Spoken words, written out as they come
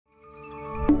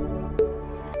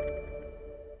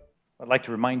like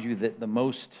to remind you that the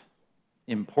most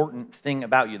important thing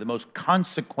about you, the most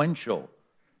consequential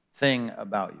thing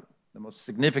about you, the most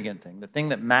significant thing, the thing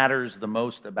that matters the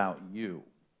most about you,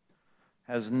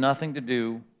 has nothing to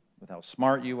do with how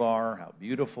smart you are, how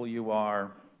beautiful you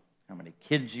are, how many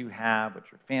kids you have,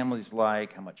 what your family's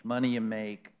like, how much money you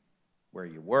make, where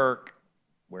you work,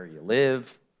 where you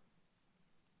live.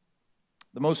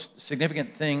 The most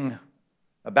significant thing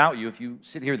about you, if you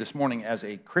sit here this morning as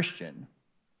a Christian,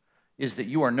 is that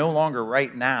you are no longer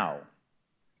right now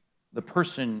the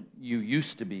person you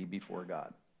used to be before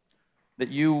God. That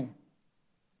you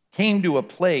came to a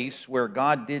place where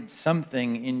God did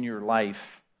something in your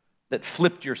life that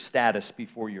flipped your status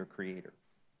before your Creator.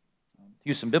 To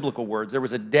use some biblical words, there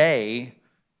was a day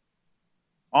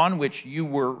on which you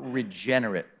were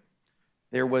regenerate.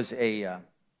 There was a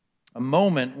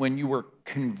moment when you were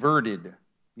converted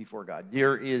before God.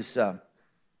 There is an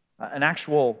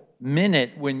actual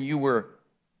minute when you were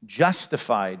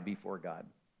justified before God.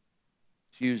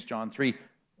 To use John 3,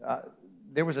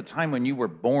 there was a time when you were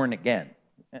born again.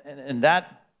 And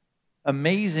that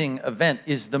amazing event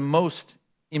is the most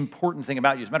important thing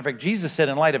about you. As a matter of fact, Jesus said,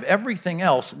 in light of everything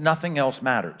else, nothing else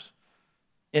matters.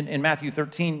 In Matthew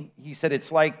 13, he said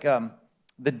it's like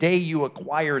the day you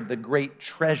acquired the great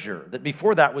treasure, that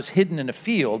before that was hidden in a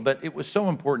field, but it was so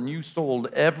important you sold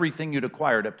everything you'd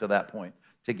acquired up to that point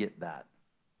to get that.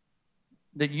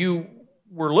 That you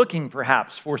were looking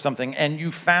perhaps for something and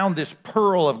you found this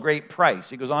pearl of great price.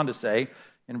 He goes on to say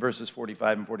in verses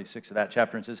 45 and 46 of that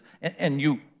chapter, and says, and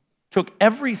you took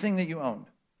everything that you owned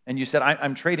and you said,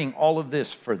 I'm trading all of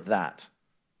this for that.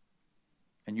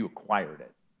 And you acquired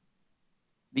it.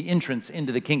 The entrance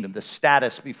into the kingdom, the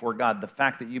status before God, the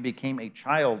fact that you became a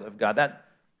child of God, that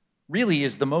really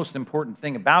is the most important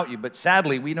thing about you. But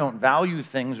sadly, we don't value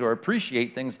things or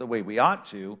appreciate things the way we ought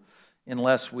to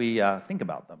unless we think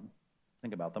about them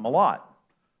a lot.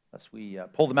 Unless we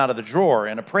pull them out of the drawer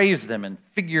and appraise them and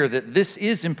figure that this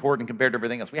is important compared to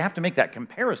everything else. We have to make that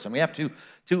comparison. We have to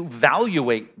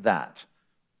evaluate that.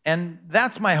 And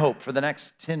that's my hope for the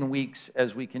next 10 weeks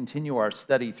as we continue our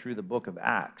study through the book of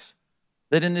Acts.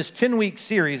 That in this 10-week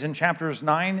series in chapters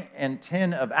 9 and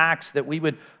 10 of Acts, that we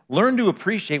would learn to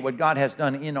appreciate what God has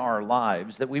done in our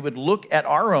lives, that we would look at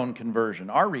our own conversion,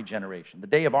 our regeneration, the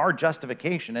day of our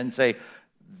justification, and say,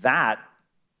 that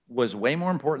was way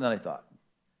more important than I thought.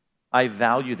 I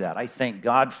value that. I thank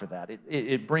God for that.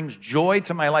 It brings joy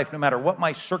to my life no matter what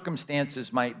my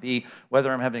circumstances might be,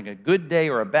 whether I'm having a good day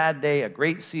or a bad day, a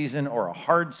great season or a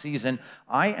hard season.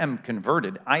 I am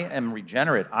converted. I am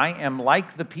regenerate. I am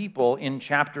like the people in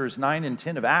chapters 9 and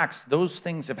 10 of Acts. Those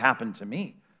things have happened to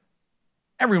me.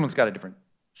 Everyone's got a different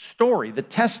story. The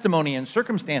testimony and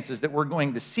circumstances that we're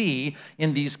going to see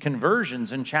in these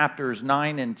conversions in chapters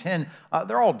 9 and 10,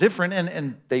 they're all different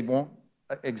and they won't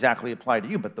exactly apply to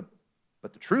you, but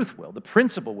the truth will, the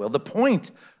principle will, the point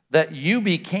that you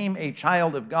became a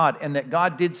child of God and that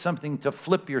God did something to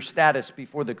flip your status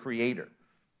before the Creator,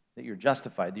 that you're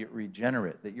justified, that you're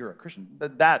regenerate, that you're a Christian.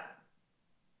 That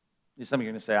is something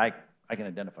you're going to say, I can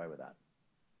identify with that.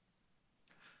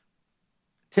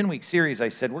 10-week series, I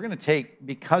said, we're going to take,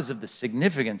 because of the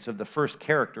significance of the first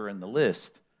character in the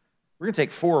list, we're going to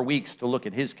take 4 weeks to look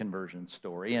at his conversion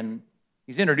story. And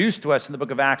he's introduced to us in the book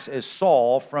of Acts as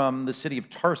Saul from the city of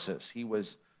Tarsus. He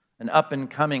was an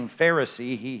up-and-coming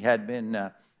Pharisee. He had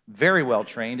been very well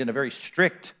trained in a very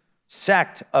strict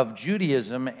sect of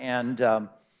Judaism, and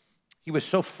he was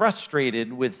so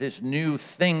frustrated with this new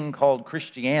thing called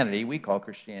Christianity. We call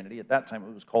Christianity. At that time,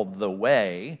 it was called the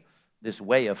Way, this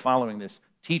way of following this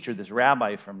teacher, this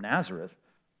rabbi from Nazareth,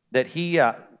 that he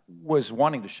was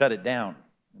wanting to shut it down,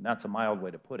 and that's a mild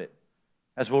way to put it.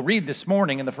 As we'll read this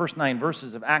morning in the first 9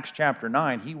 verses of Acts chapter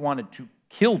 9, he wanted to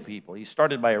kill people. He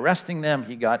started by arresting them.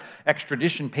 He got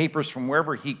extradition papers from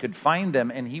wherever he could find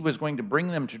them, and he was going to bring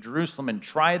them to Jerusalem and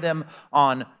try them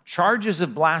on charges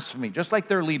of blasphemy, just like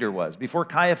their leader was. Before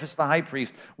Caiaphas the high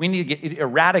priest, we need to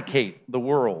eradicate the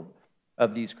world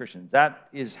of these Christians. That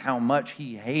is how much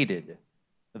he hated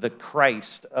the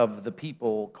Christ of the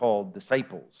people called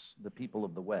disciples, the people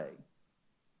of the way.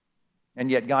 And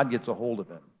yet God gets a hold of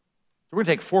him. So we're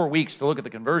going to take 4 weeks to look at the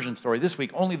conversion story. This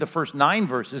week, only the first 9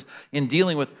 verses in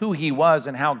dealing with who he was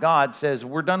and how God says,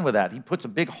 we're done with that. He puts a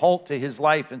big halt to his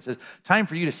life and says, time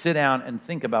for you to sit down and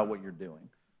think about what you're doing.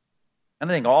 And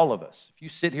I think all of us, if you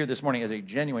sit here this morning as a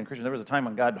genuine Christian, there was a time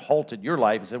when God halted your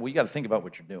life and said, well, you got to think about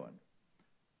what you're doing.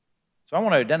 So I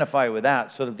want to identify with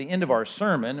that so that at the end of our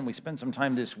sermon, and we spend some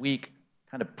time this week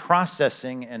kind of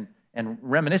processing and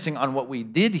reminiscing on what we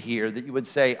did here, that you would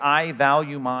say, I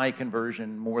value my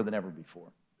conversion more than ever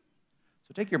before.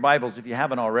 So take your Bibles, if you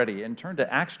haven't already, and turn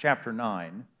to Acts chapter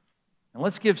 9. And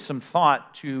let's give some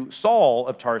thought to Saul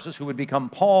of Tarsus, who would become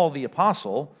Paul the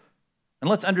Apostle. And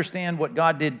let's understand what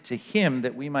God did to him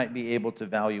that we might be able to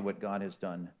value what God has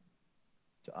done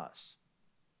to us.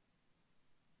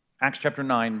 Acts chapter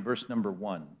 9, verse number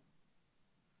 1.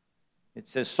 It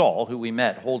says, Saul, who we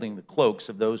met holding the cloaks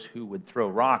of those who would throw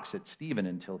rocks at Stephen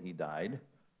until he died,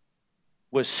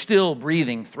 was still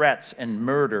breathing threats and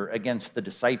murder against the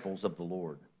disciples of the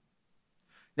Lord.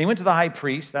 They went to the high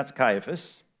priest, that's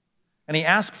Caiaphas, and he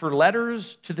asked for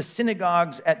letters to the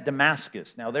synagogues at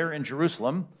Damascus. Now, they're in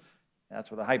Jerusalem. That's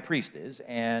where the high priest is.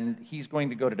 And he's going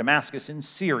to go to Damascus in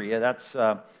Syria. That's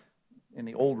in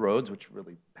the old roads, which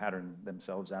really pattern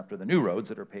themselves after the new roads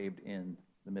that are paved in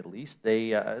the Middle East.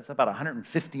 It's about a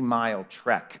 150-mile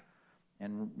trek.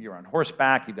 And you're on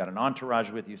horseback. You've got an entourage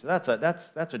with you. So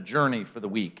that's a journey for the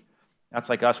week. That's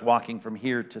like us walking from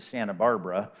here to Santa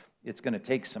Barbara. It's going to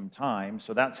take some time.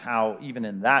 So that's how, even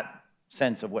in that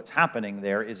sense of what's happening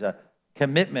there, is a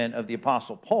commitment of the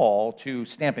Apostle Paul to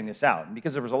stamping this out. And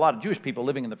because there was a lot of Jewish people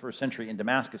living in the first century in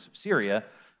Damascus of Syria,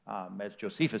 as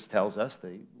Josephus tells us,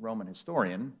 the Roman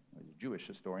historian, a Jewish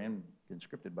historian,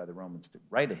 conscripted by the Romans to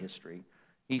write a history,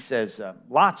 he says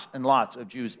lots and lots of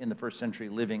Jews in the first century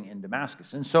living in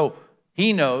Damascus. And so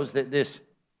he knows that this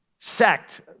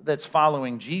sect that's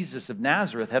following Jesus of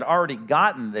Nazareth had already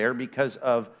gotten there because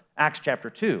of Acts chapter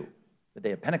 2. The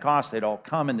day of Pentecost, they'd all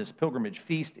come in this pilgrimage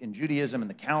feast in Judaism in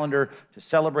the calendar to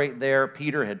celebrate there.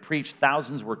 Peter had preached,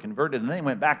 thousands were converted, and then they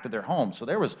went back to their homes. So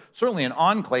there was certainly an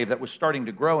enclave that was starting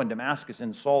to grow in Damascus,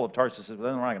 and Saul of Tarsus said, well,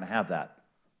 then we're not going to have that.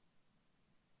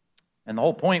 And the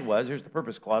whole point was, here's the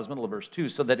purpose clause, middle of verse 2,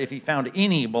 so that if he found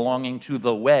any belonging to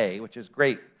the way, which is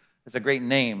great, it's a great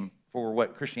name for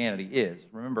what Christianity is.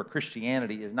 Remember,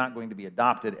 Christianity is not going to be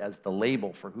adopted as the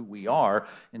label for who we are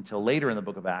until later in the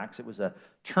book of Acts. It was a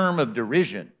term of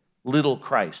derision, little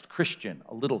Christ, Christian,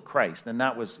 a little Christ. And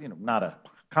that was, not a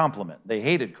compliment. They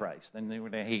hated Christ. And they were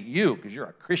going to hate you because you're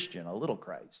a Christian, a little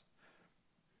Christ.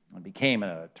 It became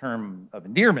a term of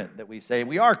endearment that we say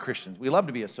we are Christians. We love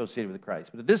to be associated with Christ.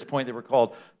 But at this point, they were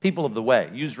called people of the way,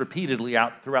 used repeatedly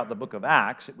throughout the book of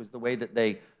Acts. It was the way that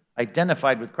they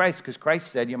identified with Christ, because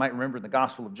Christ said, you might remember in the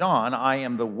Gospel of John, I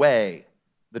am the way,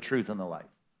 the truth, and the life.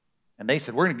 And they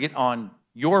said, we're going to get on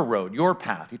your road, your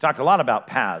path. He talked a lot about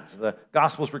paths. The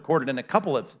Gospel is recorded in a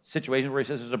couple of situations where he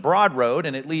says there's a broad road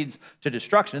and it leads to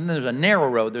destruction. And then there's a narrow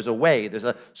road, there's a way, there's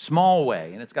a small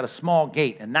way, and it's got a small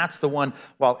gate. And that's the one,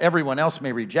 while everyone else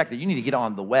may reject it, you need to get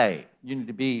on the way. You need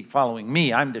to be following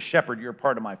me. I'm the shepherd, you're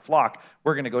part of my flock.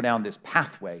 We're going to go down this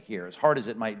pathway here, as hard as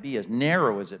it might be, as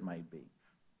narrow as it might be.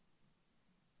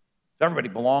 Everybody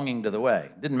belonging to the way.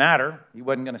 It didn't matter. He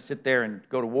wasn't going to sit there and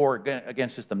go to war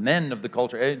against just the men of the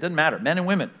culture. It didn't matter. Men and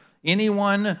women.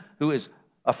 Anyone who is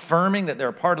affirming that they're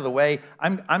a part of the way,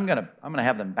 I'm going to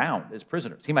have them bound as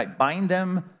prisoners. He might bind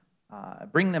them,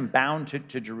 bring them bound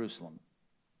to Jerusalem.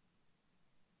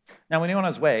 Now, when he went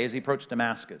on his way, as he approached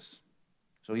Damascus,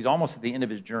 so he's almost at the end of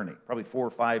his journey, probably 4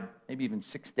 or 5, maybe even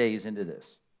 6 days into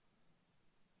this.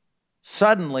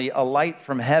 Suddenly, a light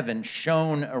from heaven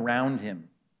shone around him.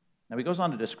 Now, he goes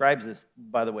on to describe this,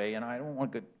 by the way, and I don't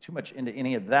want to go too much into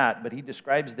any of that, but he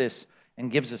describes this and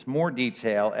gives us more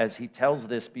detail as he tells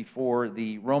this before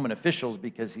the Roman officials,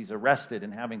 because he's arrested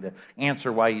and having to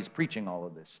answer why he's preaching all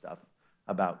of this stuff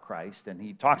about Christ. And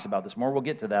he talks about this more. We'll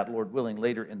get to that, Lord willing,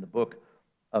 later in the book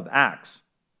of Acts.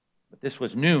 But this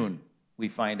was noon, we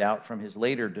find out from his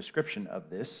later description of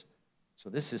this. So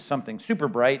this is something super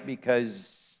bright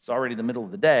because it's already the middle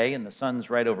of the day and the sun's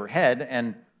right overhead,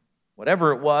 and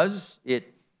whatever it was,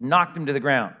 it knocked him to the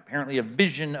ground. Apparently a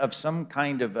vision of some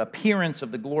kind of appearance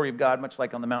of the glory of God, much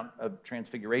like on the Mount of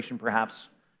Transfiguration, perhaps.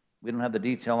 We don't have the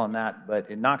detail on that,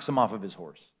 but it knocks him off of his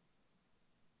horse.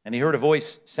 And he heard a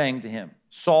voice saying to him,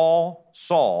 Saul,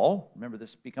 Saul, remember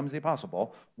this becomes the Apostle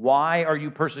Paul, why are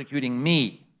you persecuting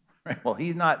me? Well,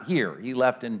 he's not here. He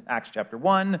left in Acts chapter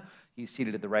 1. He's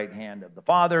seated at the right hand of the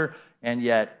Father. And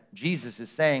yet Jesus is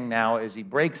saying now, as he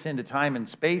breaks into time and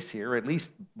space here, at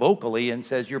least vocally, and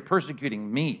says, you're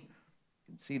persecuting me.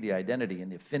 You can see the identity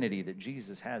and the affinity that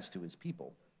Jesus has to his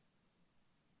people.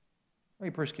 Why are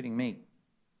you persecuting me?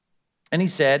 And he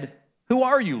said, who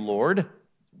are you, Lord?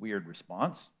 Weird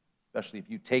response, especially if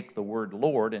you take the word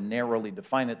Lord and narrowly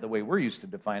define it the way we're used to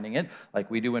defining it,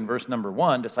 like we do in verse number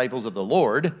 1, disciples of the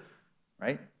Lord,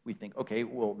 right? We think, okay,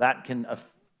 well, that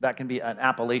can be an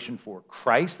appellation for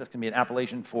Christ. That can be an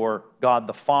appellation for God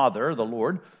the Father, the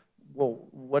Lord. Well,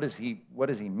 what does he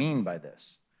mean by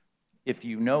this? If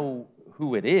you know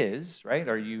who it is, right?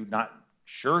 Are you not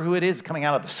sure who it is coming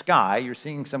out of the sky? You're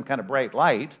seeing some kind of bright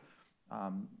light.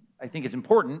 I think it's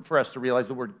important for us to realize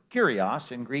the word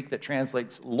Kyrios in Greek that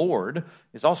translates Lord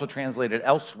is also translated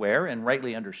elsewhere and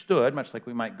rightly understood, much like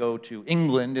we might go to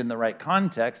England in the right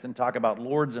context and talk about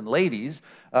lords and ladies.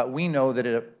 We know that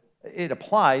it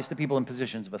applies to people in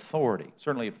positions of authority.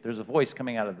 Certainly, if there's a voice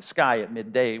coming out of the sky at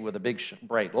midday with a big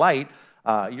bright light,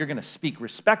 you're going to speak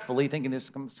respectfully, thinking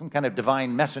there's some kind of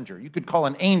divine messenger. You could call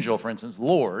an angel, for instance,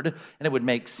 Lord, and it would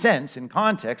make sense in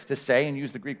context to say and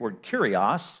use the Greek word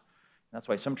Kyrios. That's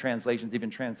why some translations even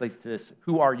translates this,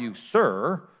 "Who are you,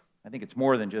 sir?" I think it's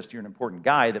more than just you're an important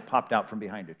guy that popped out from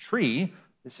behind a tree.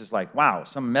 This is like, wow,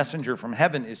 some messenger from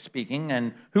heaven is speaking,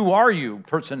 and who are you,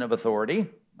 person of authority? You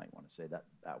might want to say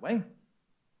that way.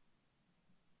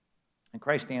 And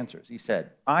Christ answers. He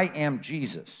said, "I am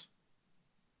Jesus.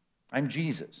 I'm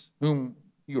Jesus, whom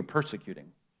you are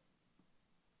persecuting."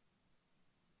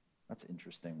 That's an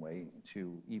interesting way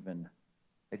to even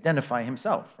identify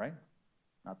himself, right?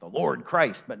 Not the Lord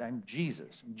Christ, but I'm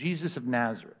Jesus, Jesus of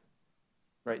Nazareth,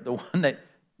 right? The one that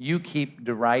you keep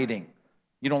deriding.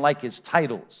 You don't like his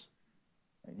titles.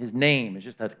 His name is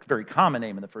just a very common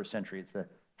name in the first century. It's the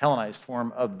Hellenized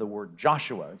form of the word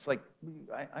Joshua. It's like,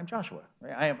 I'm Joshua.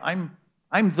 Right?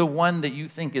 I'm the one that you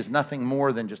think is nothing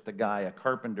more than just a guy, a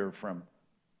carpenter from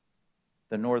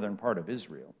the northern part of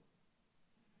Israel.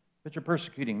 But you're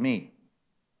persecuting me.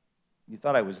 You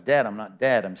thought I was dead. I'm not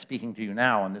dead. I'm speaking to you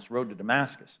now on this road to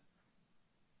Damascus.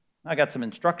 I got some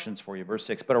instructions for you, verse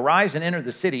 6. "But arise and enter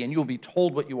the city, and you will be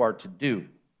told what you are to do."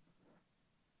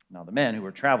 Now the men who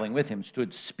were traveling with him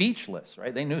stood speechless,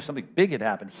 right? They knew something big had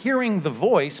happened, hearing the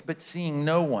voice, but seeing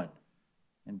no one.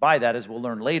 And by that, as we'll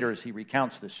learn later as he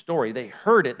recounts this story, they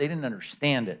heard it, they didn't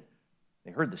understand it.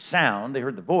 They heard the sound, they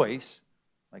heard the voice.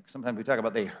 Like sometimes we talk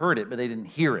about they heard it, but they didn't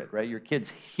hear it, right? Your kids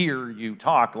hear you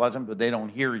talk a lot of times, but they don't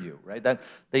hear you, right?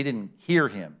 They didn't hear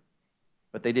him,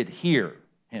 but they did hear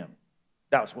him.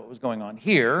 That's what was going on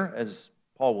here, as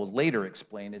Paul will later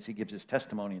explain as he gives his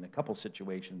testimony in a couple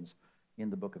situations in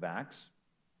the book of Acts.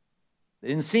 They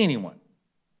didn't see anyone.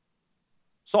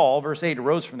 Saul, verse 8,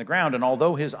 arose from the ground, and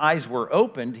although his eyes were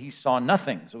opened, he saw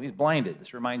nothing. So he's blinded.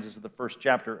 This reminds us of the first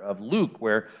chapter of Luke,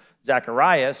 where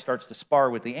Zacharias starts to spar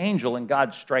with the angel, and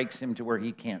God strikes him to where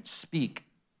he can't speak.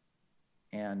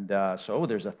 And so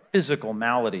there's a physical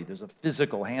malady. There's a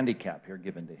physical handicap here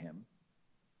given to him.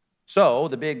 So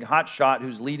the big hotshot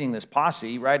who's leading this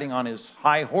posse, riding on his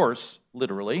high horse,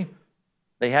 literally,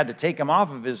 they had to take him off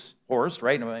of his horse,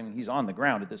 right? I mean, he's on the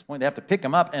ground at this point. They have to pick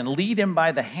him up and lead him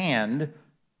by the hand,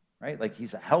 right? Like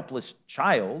he's a helpless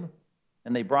child.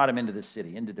 And they brought him into the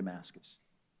city, into Damascus.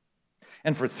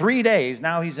 And for 3 days,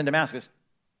 now he's in Damascus,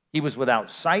 he was without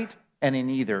sight and he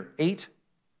neither ate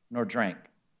nor drank.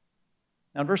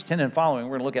 Now in verse 10 and following,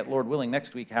 we're going to look at, Lord willing,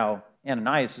 next week how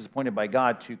Ananias is appointed by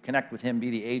God to connect with him,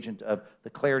 be the agent of the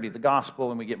clarity of the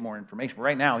gospel, and we get more information. But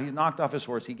right now, he's knocked off his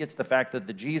horse. He gets the fact that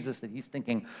the Jesus that he's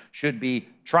thinking should be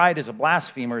tried as a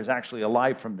blasphemer is actually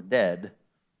alive from the dead.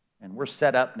 And we're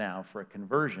set up now for a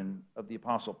conversion of the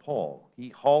Apostle Paul. He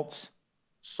halts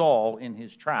Saul in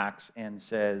his tracks and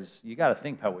says, you got to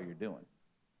think about what you're doing.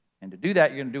 And to do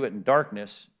that, you're going to do it in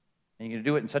darkness, and you're going to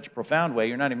do it in such a profound way,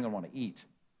 you're not even going to want to eat.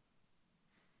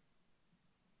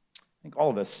 I think all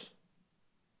of us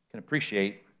can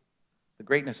appreciate the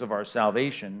greatness of our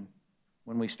salvation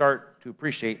when we start to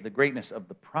appreciate the greatness of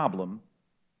the problem.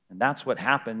 And that's what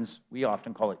happens. We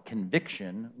often call it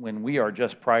conviction. When we are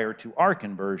just prior to our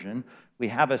conversion, we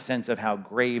have a sense of how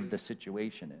grave the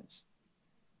situation is.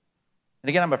 And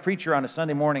again, I'm a preacher on a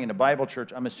Sunday morning in a Bible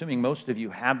church. I'm assuming most of you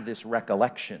have this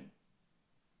recollection.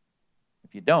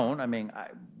 If you don't, I mean,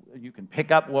 you can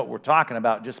pick up what we're talking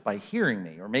about just by hearing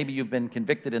me. Or maybe you've been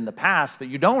convicted in the past that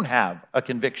you don't have a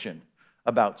conviction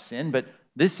about sin. But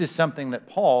this is something that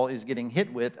Paul is getting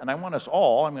hit with. And I want us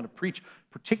all, I'm going to preach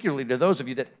particularly to those of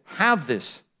you that have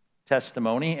this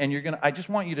testimony. And I just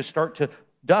want you to start to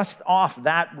dust off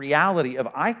that reality of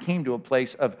I came to a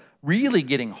place of really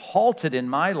getting halted in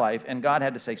my life. And God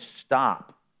had to say,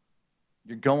 stop.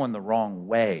 You're going the wrong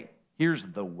way. Here's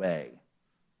the way.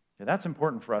 Okay, that's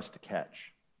important for us to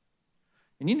catch.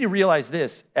 And you need to realize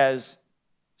this, as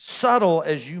subtle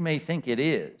as you may think it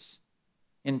is,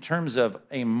 in terms of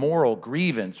a moral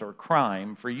grievance or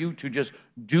crime for you to just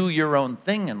do your own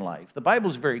thing in life. The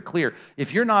Bible's very clear.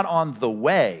 If you're not on the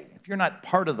way, if you're not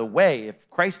part of the way, if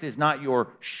Christ is not your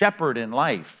shepherd in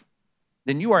life,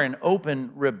 then you are in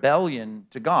open rebellion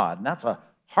to God. And that's a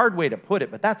hard way to put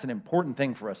it, but that's an important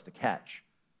thing for us to catch.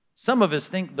 Some of us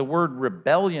think the word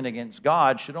rebellion against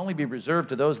God should only be reserved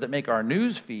to those that make our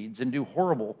news feeds and do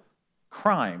horrible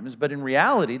crimes. But in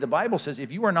reality, the Bible says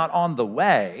if you are not on the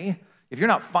way, if you're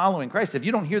not following Christ, if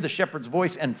you don't hear the shepherd's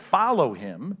voice and follow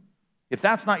him, if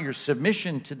that's not your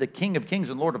submission to the King of Kings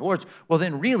and Lord of Lords, well,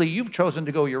 then really you've chosen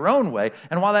to go your own way.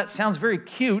 And while that sounds very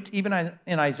cute, even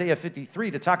in Isaiah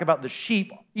 53, to talk about the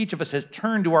sheep, each of us has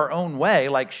turned to our own way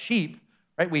like sheep,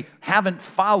 right? We haven't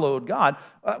followed God.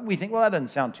 We think, well, that doesn't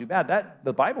sound too bad. That,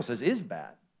 the Bible says, is bad.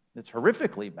 It's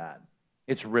horrifically bad.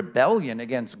 It's rebellion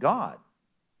against God.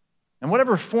 And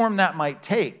whatever form that might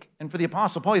take. And for the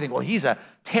Apostle Paul, you think, well, he's a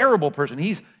terrible person.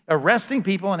 He's arresting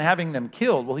people and having them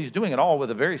killed. Well, he's doing it all with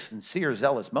a very sincere,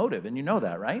 zealous motive. And you know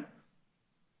that, right?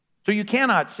 So you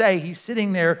cannot say he's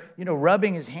sitting there,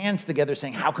 rubbing his hands together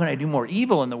saying, how can I do more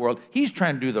evil in the world? He's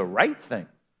trying to do the right thing.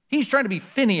 He's trying to be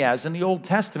Phinehas in the Old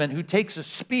Testament, who takes a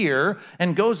spear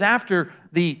and goes after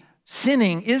the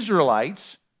sinning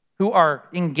Israelites who are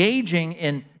engaging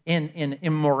in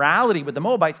immorality with the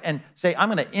Moabites and say, I'm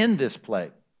going to end this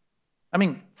plague. I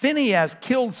mean, Phinehas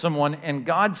killed someone, and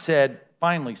God said,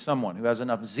 finally, someone who has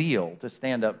enough zeal to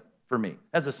stand up for me,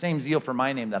 has the same zeal for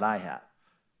my name that I have.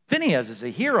 Phinehas is a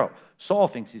hero. Saul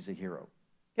thinks he's a hero.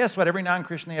 Guess what? Every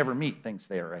non-Christian they ever meet thinks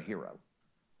they are a hero.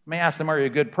 I may ask them, are you a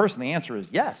good person? The answer is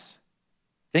yes.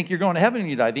 Think you're going to heaven when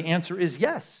you die? The answer is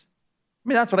yes. I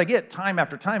mean, that's what I get time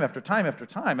after time after time after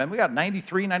time. And we got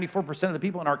 93, 94% of the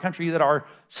people in our country that are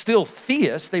still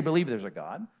theists. They believe there's a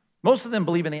God. Most of them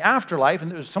believe in the afterlife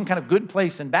and there's some kind of good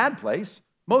place and bad place.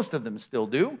 Most of them still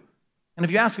do. And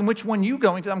if you ask them which one you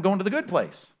going to, I'm going to the good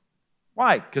place.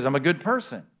 Why? Because I'm a good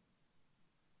person.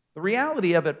 The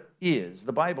reality of it is,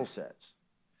 the Bible says,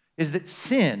 is that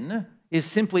sin is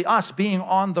simply us being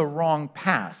on the wrong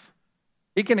path.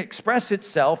 It can express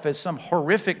itself as some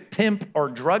horrific pimp or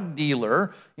drug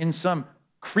dealer in some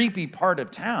creepy part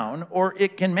of town, or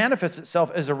it can manifest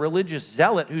itself as a religious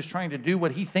zealot who's trying to do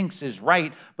what he thinks is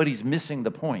right, but he's missing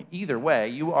the point. Either way,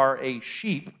 you are a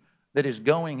sheep that is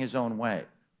going his own way.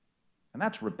 And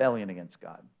that's rebellion against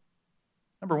God.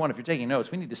 Number one, if you're taking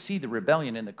notes, we need to see the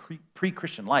rebellion in the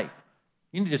pre-Christian life.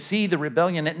 You need to see the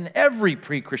rebellion in every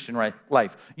pre-Christian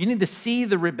life. You need to see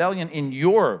the rebellion in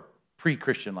your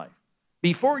pre-Christian life.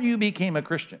 Before you became a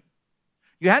Christian,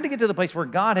 you had to get to the place where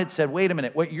God had said, wait a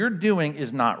minute, what you're doing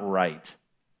is not right.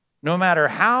 No matter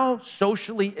how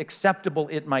socially acceptable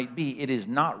it might be, it is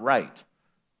not right.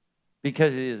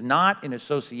 Because it is not in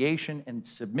association and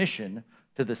submission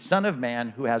to the Son of Man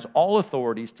who has all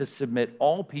authorities to submit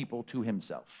all people to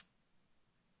himself.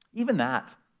 Even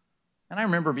that. And I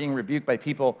remember being rebuked by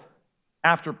people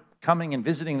after coming and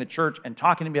visiting the church and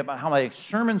talking to me about how my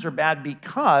sermons are bad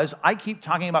because I keep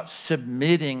talking about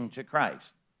submitting to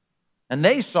Christ. And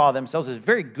they saw themselves as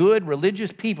very good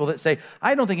religious people that say,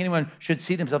 I don't think anyone should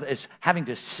see themselves as having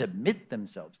to submit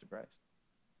themselves to Christ.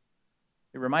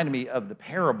 It reminded me of the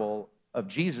parable of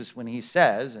Jesus when he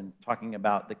says, and talking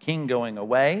about the king going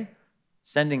away,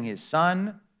 sending his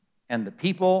son, and the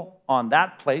people on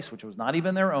that place, which was not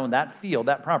even their own, that field,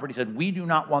 that property, said, we do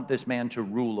not want this man to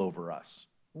rule over us.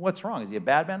 What's wrong? Is he a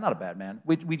bad man? Not a bad man.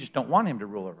 We just don't want him to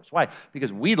rule over us. Why?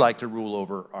 Because we'd like to rule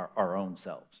over our own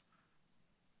selves.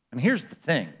 And here's the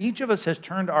thing. Each of us has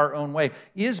turned our own way,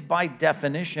 is by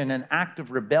definition an act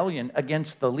of rebellion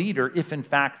against the leader if in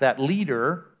fact that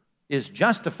leader is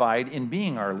justified in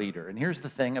being our leader. And here's the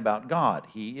thing about God.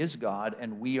 He is God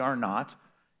and we are not.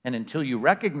 And until you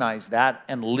recognize that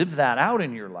and live that out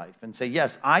in your life and say,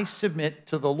 yes, I submit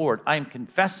to the Lord. I am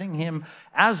confessing him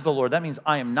as the Lord. That means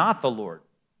I am not the Lord.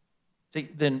 See,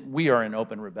 then we are in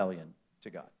open rebellion to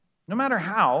God. No matter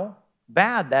how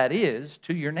bad that is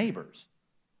to your neighbors.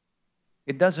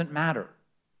 It doesn't matter.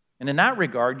 And in that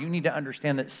regard, you need to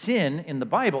understand that sin in the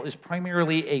Bible is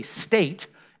primarily a state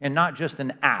and not just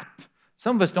an act.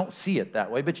 Some of us don't see it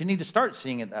that way, but you need to start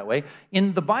seeing it that way.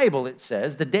 In the Bible, it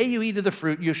says, the day you eat of the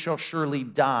fruit, you shall surely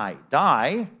die.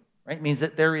 Die, right, means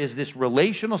that there is this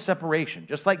relational separation.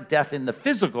 Just like death in the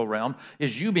physical realm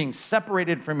is you being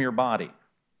separated from your body.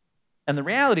 And the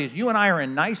reality is you and I are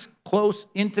in nice, close,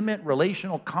 intimate,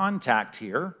 relational contact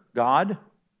here, God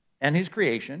and his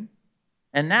creation.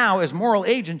 And now, as moral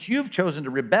agents, you've chosen to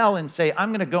rebel and say,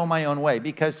 I'm going to go my own way,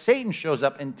 because Satan shows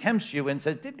up and tempts you and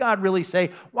says, did God really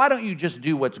say, why don't you just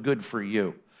do what's good for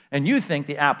you? And you think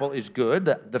the apple is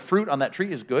good, the fruit on that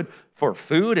tree is good for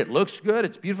food, it looks good,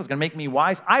 it's beautiful, it's going to make me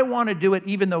wise. I want to do it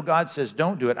even though God says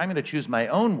don't do it. I'm going to choose my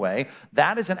own way.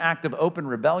 That is an act of open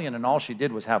rebellion, and all she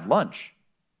did was have lunch.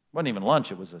 It wasn't even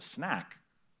lunch, it was a snack.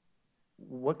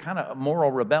 What kind of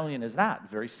moral rebellion is that?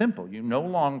 Very simple. You no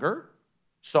longer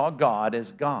saw God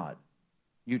as God.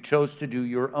 You chose to do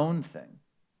your own thing.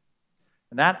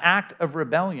 And that act of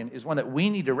rebellion is one that we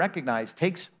need to recognize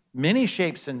takes many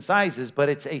shapes and sizes, but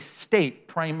it's a state,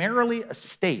 primarily a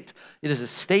state. It is a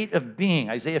state of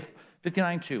being. Isaiah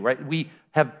 59:2, right? We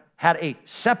have had a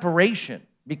separation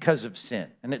because of sin.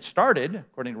 And it started,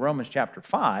 according to Romans chapter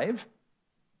 5,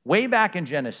 way back in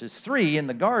Genesis 3 in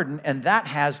the garden, and that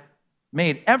has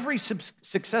made every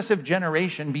successive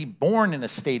generation be born in a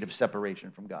state of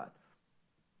separation from God.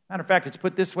 Matter of fact, it's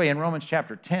put this way in Romans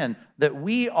chapter 10, that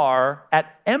we are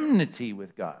at enmity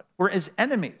with God. We're as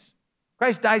enemies.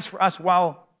 Christ dies for us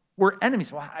while we're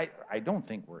enemies. Well, I don't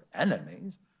think we're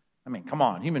enemies. I mean, come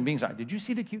on, human beings are. Did you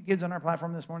see the cute kids on our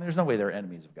platform this morning? There's no way they're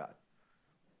enemies of God.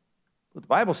 What the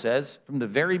Bible says from the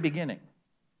very beginning,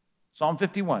 Psalm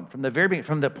 51, from the very beginning,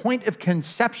 from the point of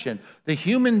conception, the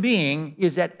human being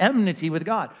is at enmity with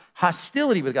God,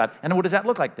 hostility with God. And what does that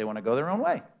look like? They want to go their own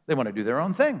way. They want to do their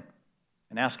own thing.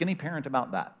 And ask any parent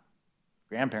about that.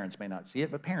 Grandparents may not see it,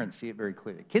 but parents see it very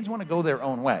clearly. Kids want to go their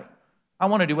own way. I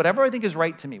want to do whatever I think is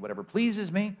right to me, whatever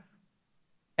pleases me.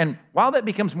 And while that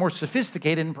becomes more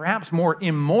sophisticated and perhaps more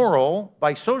immoral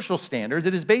by social standards,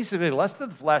 it is basically the lust of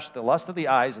the flesh, the lust of the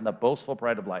eyes, and the boastful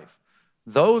pride of life.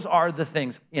 Those are the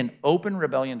things in open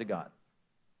rebellion to God.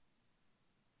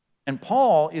 And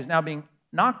Paul is now being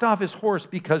knocked off his horse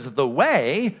because the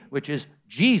way, which is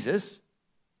Jesus,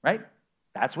 right?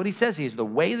 That's what he says. He is the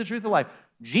way, the truth, the life.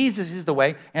 Jesus is the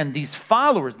way, and these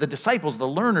followers, the disciples, the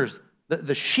learners,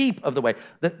 the sheep of the way.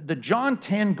 The John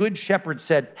 10 good shepherd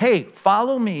said, hey,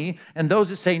 follow me, and those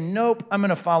that say, nope, I'm going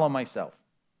to follow myself.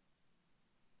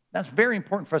 That's very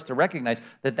important for us to recognize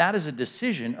that that is a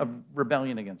decision of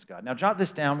rebellion against God. Now, jot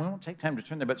this down. We won't take time to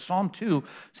turn there, but Psalm 2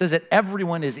 says that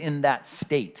everyone is in that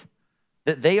state,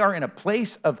 that they are in a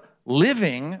place of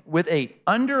living with an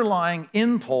underlying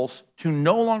impulse to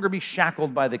no longer be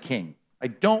shackled by the king. I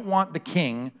don't want the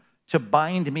king to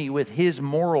bind me with his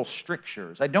moral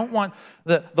strictures. I don't want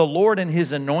the Lord and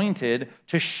his anointed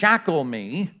to shackle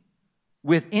me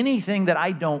with anything that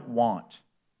I don't want.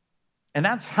 And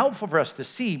that's helpful for us to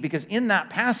see because in that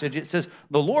passage it says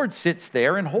the Lord sits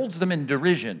there and holds them in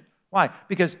derision. Why?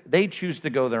 Because they choose to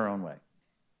go their own way.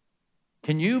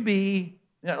 Can you be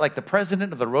like the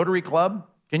president of the Rotary Club?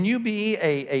 Can you be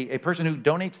a person who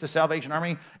donates to Salvation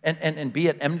Army and be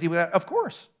at enmity with that? Of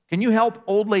course. Can you help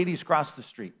old ladies cross the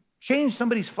street? Change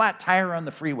somebody's flat tire on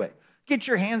the freeway. Get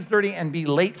your hands dirty and be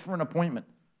late for an appointment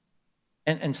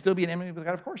and still be at enmity with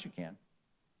God? Of course you can.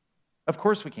 Of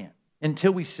course we can.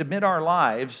 Until we submit our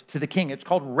lives to the King. It's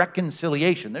called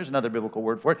reconciliation. There's another biblical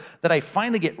word for it. That I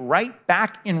finally get right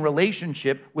back in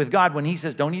relationship with God. When he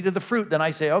says, don't eat of the fruit, then I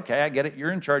say, okay, I get it.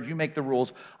 You're in charge. You make the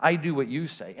rules. I do what you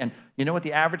say. And you know what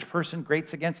the average person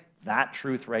grates against? That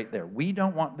truth right there. We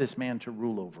don't want this man to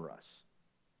rule over us.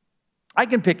 I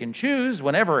can pick and choose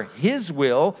whenever his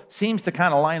will seems to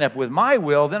kind of line up with my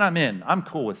will, then I'm in. I'm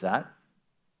cool with that.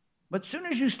 But as soon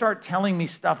as you start telling me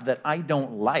stuff that I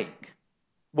don't like,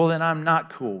 well, then I'm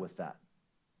not cool with that.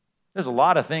 There's a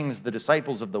lot of things the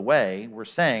disciples of the way were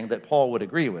saying that Paul would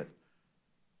agree with.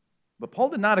 But Paul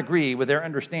did not agree with their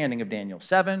understanding of Daniel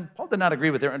 7. Paul did not agree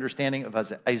with their understanding of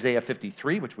Isaiah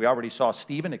 53, which we already saw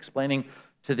Stephen explaining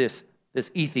to this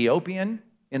Ethiopian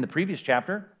in the previous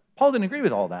chapter. Paul didn't agree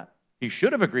with all that. He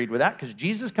should have agreed with that because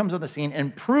Jesus comes on the scene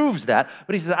and proves that.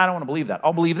 But he says, I don't want to believe that.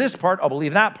 I'll believe this part, I'll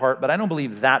believe that part, but I don't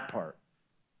believe that part.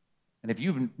 And if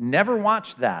you've never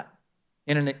watched that,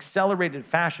 in an accelerated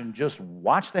fashion, just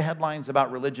watch the headlines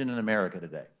about religion in America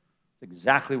today. It's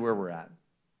exactly where we're at.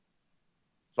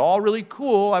 It's all really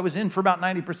cool. I was in for about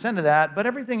 90% of that, but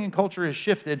everything in culture has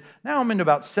shifted. Now I'm into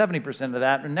about 70% of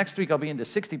that, and next week I'll be into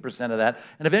 60% of that,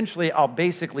 and eventually I'll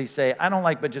basically say, I don't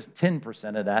like but just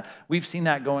 10% of that. We've seen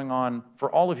that going on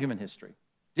for all of human history.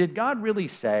 Did God really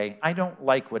say, I don't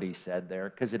like what he said there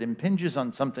because it impinges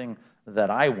on something that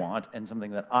I want and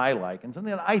something that I like and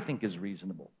something that I think is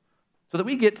reasonable? So that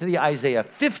we get to the Isaiah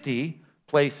 50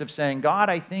 place of saying, God,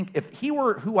 I think if he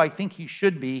were who I think he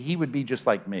should be, he would be just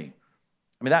like me.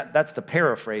 I mean, that's the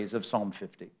paraphrase of Psalm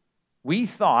 50. We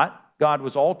thought God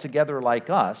was altogether like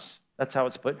us. That's how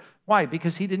it's put. Why?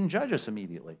 Because he didn't judge us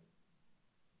immediately.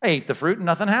 I ate the fruit and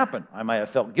nothing happened. I might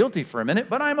have felt guilty for a minute,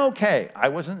 but I'm okay. I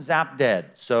wasn't zapped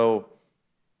dead. So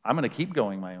I'm going to keep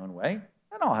going my own way,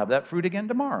 and I'll have that fruit again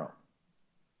tomorrow.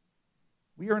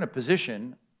 We are in a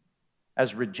position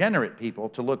as regenerate people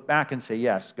to look back and say,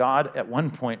 yes, God at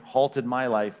one point halted my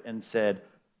life and said,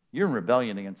 you're in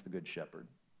rebellion against the good shepherd.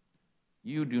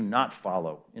 You do not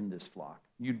follow in this flock.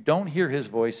 You don't hear his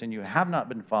voice and you have not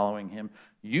been following him.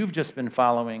 You've just been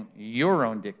following your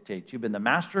own dictates. You've been the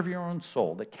master of your own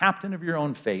soul, the captain of your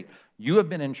own fate. You have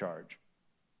been in charge.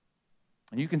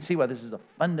 And you can see why this is a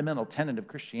fundamental tenet of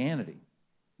Christianity,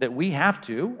 that we have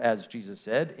to, as Jesus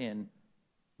said in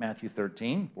Matthew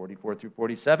 13, 44 through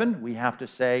 47, we have to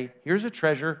say, here's a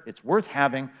treasure, it's worth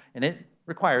having, and it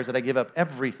requires that I give up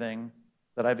everything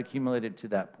that I've accumulated to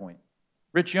that point.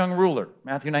 Rich young ruler,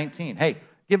 Matthew 19. Hey,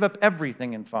 give up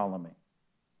everything and follow me.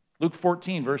 Luke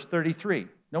 14, verse 33.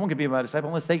 No one can be my disciple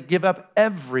unless they give up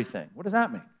everything. What does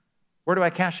that mean? Where do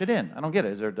I cash it in? I don't get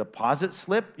it. Is there a deposit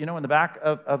slip, in the back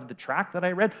of the tract that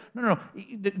I read? No.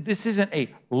 This isn't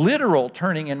a literal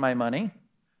turning in my money,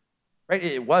 right?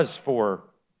 It was for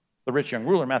the rich young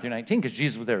ruler, Matthew 19, because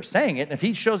Jesus was there saying it. And if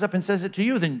he shows up and says it to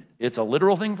you, then it's a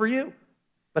literal thing for you.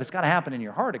 But it's got to happen in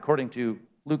your heart, according to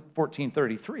Luke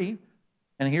 14:33.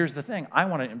 And here's the thing. I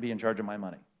want to be in charge of my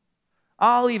money.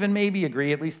 I'll even maybe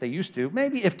agree, at least they used to.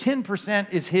 Maybe if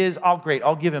 10% is his,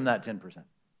 I'll give him that 10%.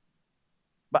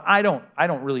 But I don't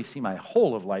really see my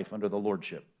whole of life under the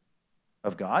lordship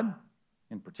of God,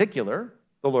 in particular,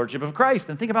 the lordship of Christ.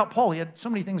 And think about Paul. He had so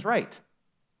many things right.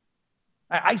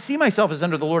 I see myself as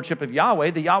under the lordship of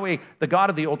Yahweh, the God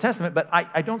of the Old Testament, but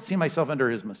I don't see myself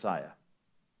under his Messiah.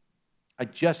 I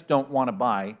just don't want to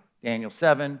buy Daniel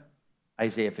 7,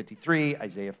 Isaiah 53,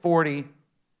 Isaiah 40.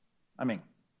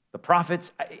 The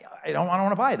prophets, I don't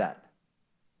want to buy that.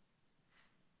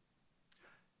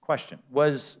 Question,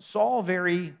 was Saul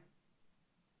very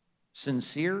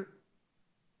sincere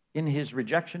in his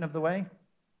rejection of the way?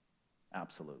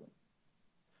 Absolutely.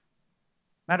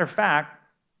 Matter of fact,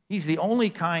 he's the only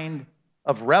kind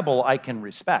of rebel I can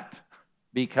respect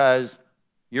because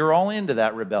you're all into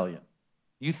that rebellion.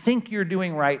 You think you're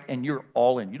doing right and you're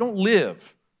all in. You don't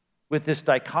live with this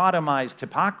dichotomized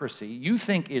hypocrisy. You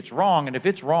think it's wrong, and if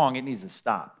it's wrong, it needs to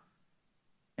stop.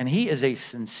 And he is a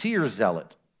sincere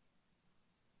zealot.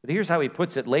 But here's how he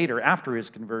puts it later after his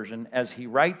conversion as he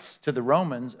writes to the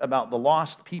Romans about the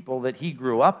lost people that he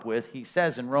grew up with. He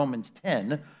says in Romans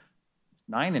 10,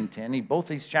 9 and 10, both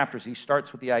these chapters, he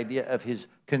starts with the idea of his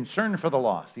concern for the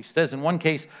lost. He says in one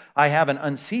case, I have an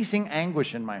unceasing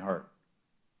anguish in my heart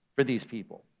for these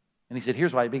people. And he said,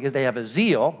 here's why, because they have a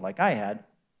zeal, like I had,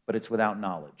 but it's without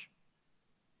knowledge.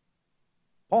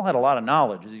 Paul had a lot of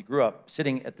knowledge as he grew up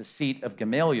sitting at the seat of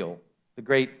Gamaliel, the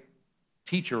great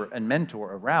teacher and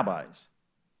mentor of rabbis.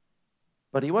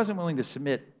 But he wasn't willing to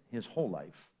submit his whole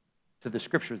life to the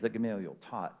scriptures that Gamaliel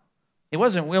taught. He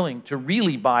wasn't willing to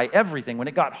really buy everything. When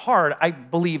it got hard, I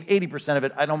believe 80% of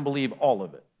it. I don't believe all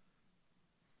of it.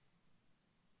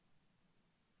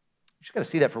 You just got to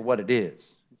see that for what it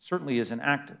is. It certainly is an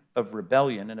act of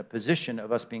rebellion and a position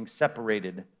of us being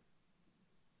separated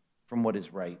from what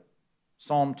is right.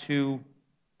 Psalm 2,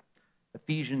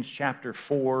 Ephesians chapter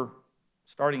 4,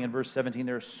 starting in verse 17,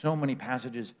 there are so many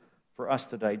passages for us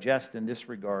to digest in this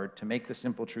regard to make the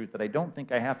simple truth that I don't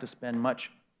think I have to spend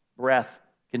much breath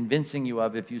convincing you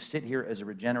of if you sit here as a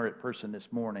regenerate person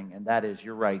this morning, and that is,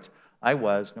 you're right, I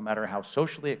was, no matter how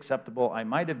socially acceptable I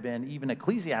might have been, even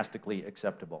ecclesiastically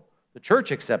acceptable. The church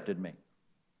accepted me,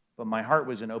 but my heart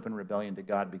was in open rebellion to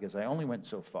God because I only went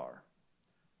so far.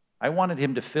 I wanted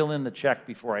him to fill in the check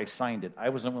before I signed it. I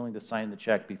wasn't willing to sign the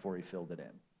check before he filled it in.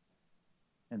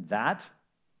 And that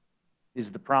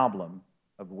is the problem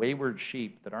of wayward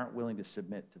sheep that aren't willing to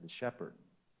submit to the shepherd.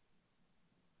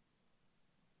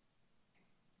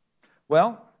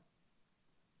 Well,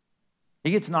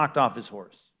 he gets knocked off his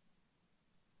horse.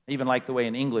 I even like the way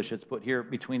in English it's put here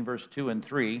between verse 2 and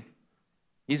 3.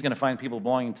 He's going to find people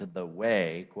belonging to the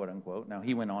way, quote unquote. Now,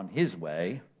 he went on his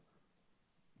way.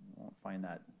 I won't find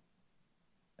that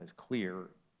as clear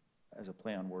as a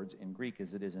play on words in Greek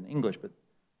as it is in English, but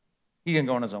he can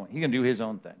go on his own. He can do his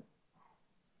own thing.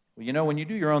 Well, when you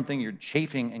do your own thing, you're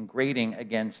chafing and grating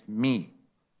against me.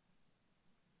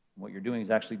 What you're doing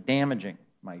is actually damaging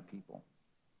my people.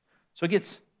 So he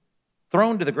gets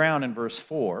thrown to the ground in verse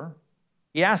 4.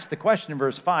 He asks the question in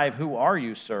verse 5, who are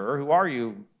you, sir? Who are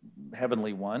you,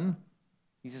 heavenly one?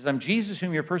 He says, I'm Jesus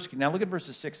whom you're persecuting. Now look at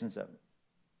verses 6 and 7.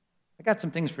 I got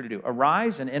some things for you to do.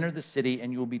 Arise and enter the city,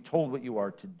 and you will be told what you are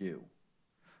to do.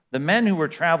 The men who were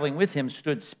traveling with him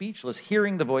stood speechless,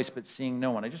 hearing the voice but seeing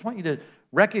no one. I just want you to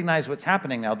recognize what's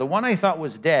happening now. The one I thought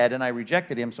was dead, and I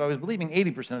rejected him, so I was believing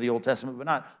 80% of the Old Testament, but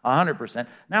not 100%.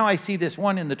 Now I see this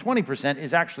one in the 20%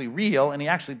 is actually real, and he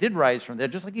actually did rise from there,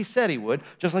 just like he said he would,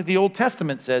 just like the Old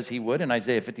Testament says he would in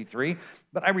Isaiah 53.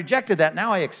 But I rejected that.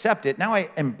 Now I accept it. Now I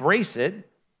embrace it.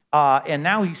 And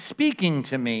now he's speaking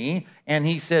to me, and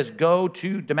he says, go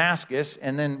to Damascus.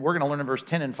 And then we're going to learn in verse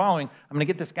 10 and following, I'm going to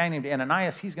get this guy named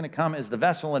Ananias. He's going to come as the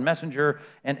vessel and messenger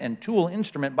and tool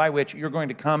instrument by which you're going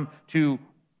to come to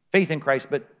faith in Christ.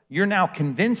 But you're now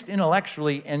convinced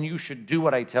intellectually, and you should do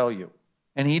what I tell you.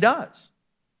 And he does.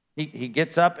 He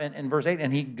gets up in verse 8,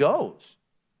 and he goes.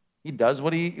 He does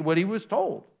what he was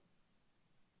told.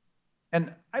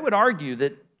 And I would argue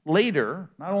that later,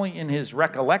 not only in his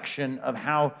recollection of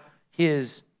how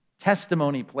his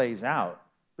testimony plays out,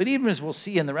 but even as we'll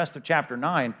see in the rest of chapter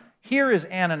 9, here is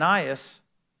Ananias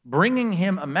bringing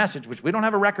him a message, which we don't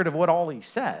have a record of what all he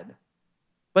said,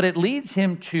 but it leads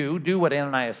him to do what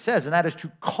Ananias says, and that is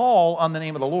to call on the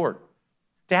name of the Lord,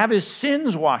 to have his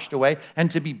sins washed away,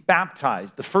 and to be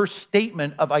baptized, the first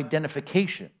statement of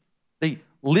identification, the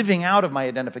living out of my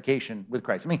identification with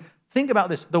Christ. I mean, think about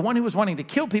this. The one who was wanting to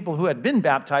kill people who had been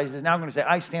baptized is now going to say,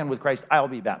 I stand with Christ, I'll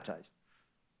be baptized.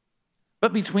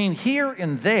 But between here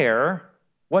and there,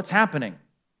 what's happening?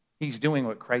 He's doing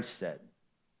what Christ said.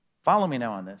 Follow me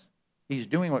now on this. He's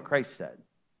doing what Christ said.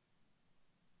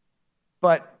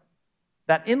 But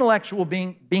that intellectual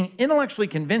being intellectually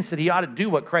convinced that he ought to do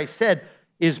what Christ said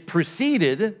is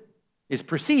preceding,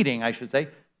 I should say,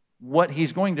 what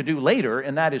he's going to do later,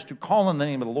 and that is to call on the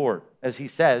name of the Lord. As he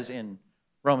says in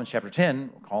Romans chapter 10,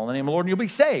 call on the name of the Lord and you'll be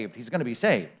saved. He's going to be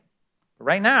saved. But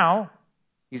right now,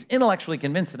 he's intellectually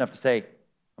convinced enough to say,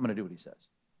 I'm going to do what he says.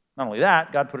 Not only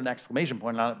that, God put an exclamation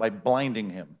point on it by blinding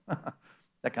him.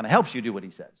 That kind of helps you do what he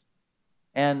says.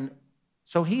 And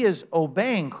so he is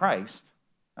obeying Christ,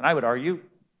 and I would argue,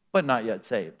 but not yet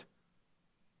saved.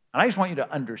 And I just want you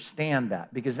to understand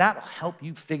that, because that will help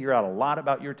you figure out a lot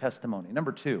about your testimony.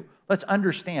 Number two, let's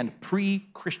understand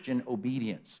pre-Christian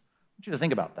obedience. I want you to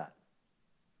think about that.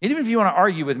 And even if you want to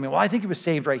argue with me, well, I think he was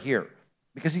saved right here,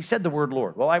 because he said the word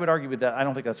Lord. Well, I would argue with that. I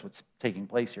don't think that's what's taking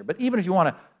place here. But even if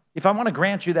I want to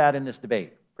grant you that in this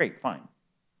debate, great, fine.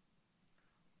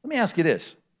 Let me ask you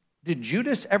this. Did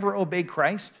Judas ever obey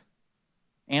Christ?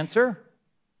 Answer,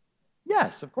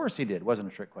 yes, of course he did. It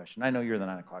wasn't a trick question. I know you're the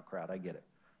 9 o'clock crowd. I get it.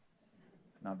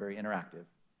 Not very interactive,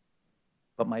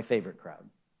 but my favorite crowd.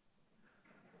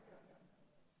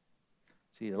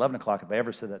 See, 11 o'clock, if I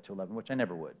ever said that to 11, which I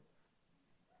never would,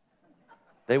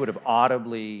 they would have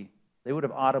audibly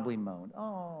moaned,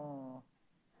 oh.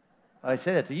 But I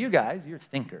say that to you guys, you're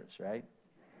thinkers, right?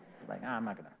 You're like, I'm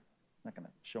not gonna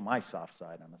show my soft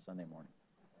side on a Sunday morning.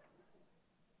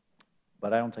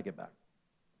 But I don't take it back.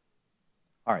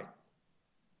 All right.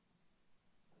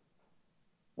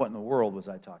 What in the world was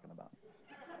I talking about?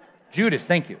 Judas,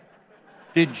 thank you.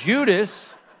 Did Judas,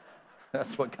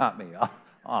 that's what got me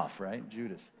off, right?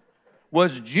 Judas.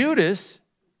 Was Judas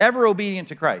ever obedient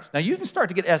to Christ? Now, you can start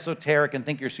to get esoteric and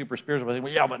think you're super spiritual.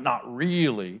 Well, yeah, but not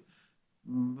really.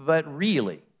 But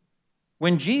really,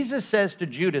 when Jesus says to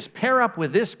Judas, pair up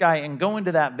with this guy and go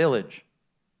into that village,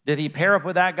 did he pair up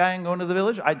with that guy and go into the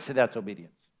village? I'd say that's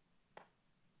obedience.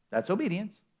 That's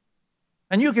obedience.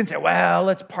 And you can say, well,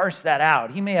 let's parse that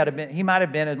out. He might have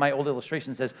been, as my old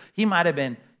illustration says, he might have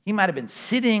been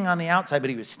sitting on the outside, but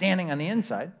he was standing on the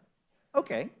inside.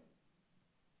 Okay.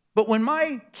 But when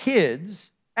my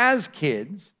kids, as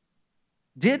kids,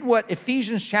 did what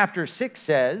Ephesians chapter 6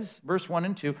 says, verse 1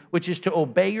 and 2, which is to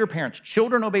obey your parents.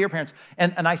 Children, obey your parents.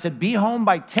 And I said, be home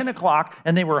by 10 o'clock.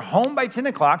 And they were home by 10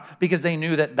 o'clock because they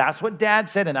knew that that's what Dad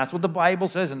said, and that's what the Bible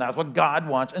says, and that's what God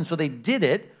wants. And so they did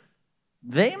it.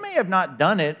 They may have not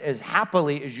done it as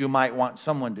happily as you might want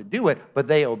someone to do it, but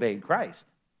they obeyed Christ.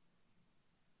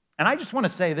 And I just want to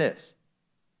say this,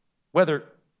 whether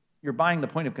you're buying the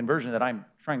point of conversion that I'm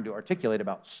trying to articulate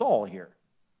about Saul here.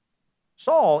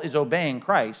 Saul is obeying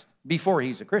Christ before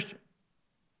he's a Christian.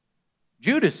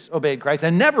 Judas obeyed Christ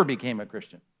and never became a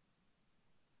Christian.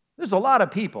 There's a lot of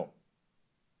people,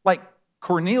 like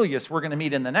Cornelius, we're going to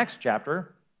meet in the next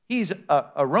chapter. He's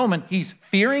a Roman. He's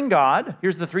fearing God.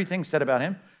 Here's the three things said about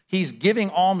him. He's giving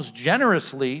alms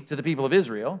generously to the people of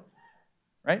Israel,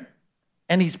 right?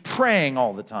 And he's praying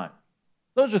all the time.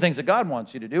 Those are things that God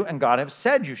wants you to do, and God has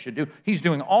said you should do. He's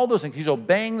doing all those things. He's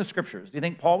obeying the Scriptures. Do you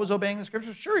think Paul was obeying the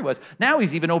Scriptures? Sure he was. Now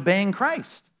he's even obeying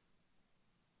Christ.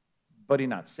 But he's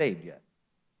not saved yet.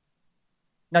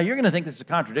 Now you're going to think this is a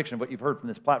contradiction of what you've heard from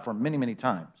this platform many, many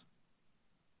times.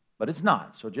 But it's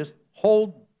not. So just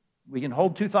we can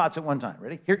hold two thoughts at one time.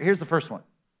 Ready? Here's the first one.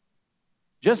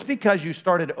 Just because you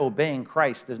started obeying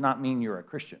Christ does not mean you're a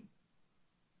Christian.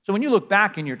 So when you look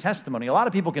back in your testimony, a lot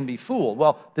of people can be fooled.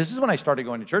 Well, this is when I started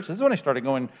going to church. This is when I started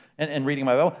going and reading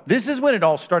my Bible. This is when it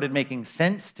all started making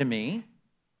sense to me.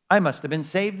 I must have been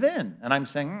saved then. And I'm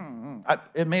saying,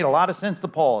 it made a lot of sense to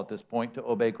Paul at this point to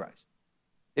obey Christ.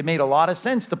 It made a lot of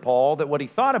sense to Paul that what he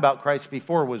thought about Christ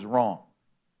before was wrong.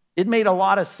 It made a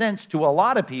lot of sense to a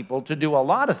lot of people to do a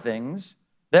lot of things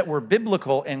that were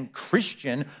biblical and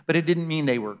Christian, but it didn't mean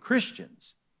they were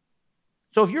Christians.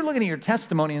 So if you're looking at your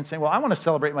testimony and saying, well, I want to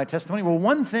celebrate my testimony, well,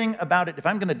 one thing about it, if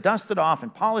I'm going to dust it off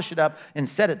and polish it up and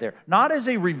set it there, not as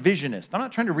a revisionist, I'm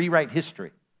not trying to rewrite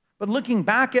history, but looking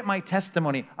back at my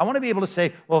testimony, I want to be able to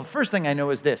say, well, the first thing I know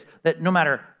is this, that no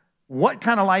matter what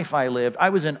kind of life I lived, I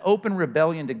was in open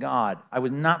rebellion to God. I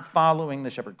was not following the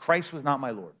shepherd. Christ was not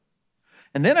my Lord.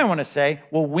 And then I want to say,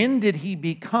 well, when did he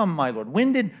become my Lord?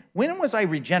 When was I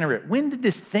regenerate? When did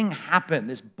this thing happen,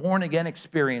 this born-again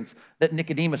experience that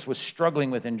Nicodemus was struggling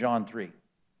with in John 3?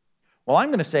 Well, I'm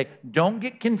going to say, don't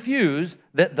get confused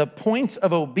that the points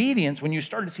of obedience, when you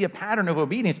start to see a pattern of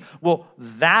obedience, well,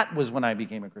 that was when I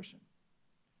became a Christian.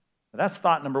 That's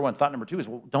thought number one. Thought number two is,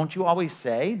 well, don't you always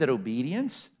say that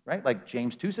obedience, right, like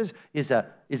James 2 says, is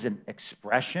an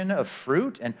expression of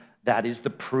fruit, and that is the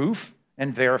proof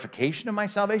and verification of my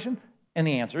salvation? And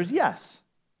the answer is yes.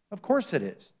 Of course it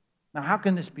is. Now, how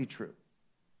can this be true?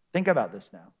 Think about this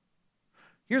now.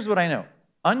 Here's what I know.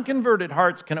 Unconverted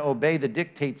hearts can obey the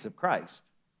dictates of Christ,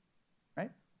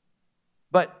 right?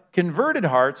 But converted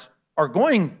hearts are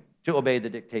going to obey the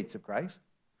dictates of Christ.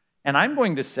 And I'm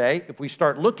going to say, if we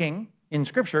start looking in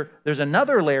Scripture, there's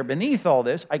another layer beneath all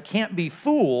this. I can't be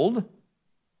fooled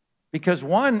because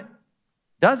one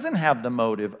doesn't have the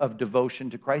motive of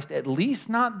devotion to Christ, at least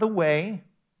not the way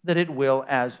that it will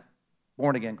as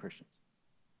born-again Christians.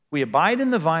 We abide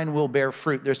in the vine, will bear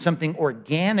fruit. There's something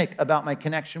organic about my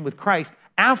connection with Christ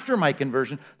after my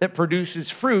conversion that produces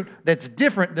fruit that's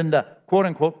different than the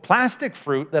quote-unquote plastic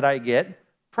fruit that I get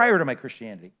prior to my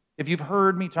Christianity. If you've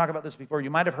heard me talk about this before, you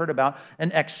might have heard about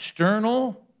an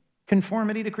external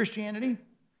conformity to Christianity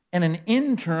and an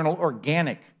internal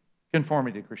organic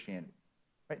conformity to Christianity.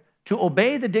 Right? To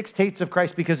obey the dictates of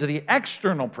Christ because of the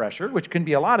external pressure, which can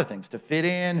be a lot of things, to fit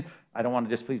in, I don't want to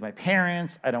displease my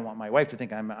parents, I don't want my wife to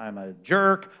think I'm a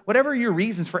jerk, whatever your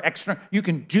reasons for external, you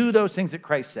can do those things that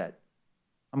Christ said.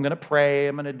 I'm going to pray,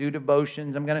 I'm going to do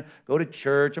devotions, I'm going to go to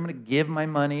church, I'm going to give my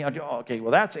money. Okay,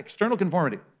 well, that's external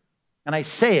conformity. And I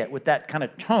say it with that kind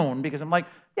of tone because I'm like,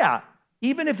 yeah,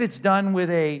 even if it's done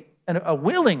with a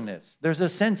willingness, there's a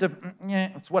sense of,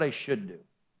 it's what I should do.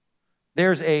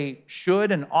 There's a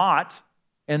should and ought,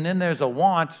 and then there's a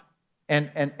want and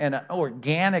an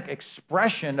organic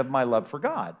expression of my love for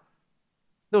God.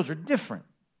 Those are different.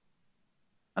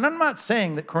 And I'm not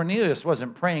saying that Cornelius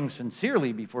wasn't praying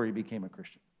sincerely before he became a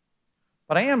Christian.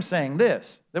 But I am saying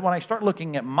this, that when I start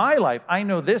looking at my life, I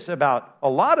know this about a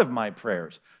lot of my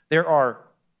prayers. There are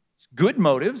good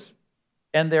motives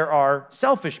and there are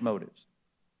selfish motives.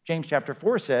 James chapter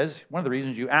 4 says, one of the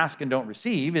reasons you ask and don't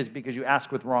receive is because you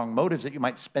ask with wrong motives that you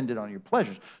might spend it on your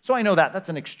pleasures. So I know that. That's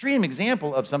an extreme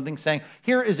example of something saying,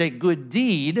 here is a good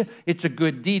deed. It's a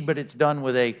good deed, but it's done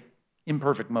with an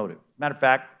imperfect motive. Matter of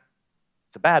fact,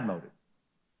 it's a bad motive.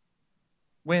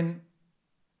 When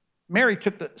Mary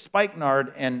took the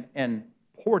spikenard and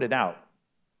poured it out,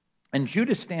 and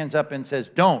Judas stands up and says,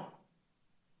 don't.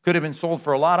 Could have been sold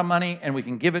for a lot of money, and we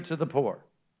can give it to the poor.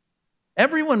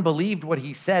 Everyone believed what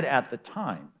he said at the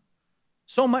time.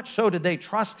 So much so did they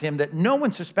trust him that no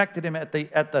one suspected him at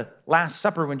the Last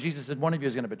Supper when Jesus said, one of you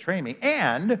is going to betray me.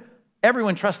 And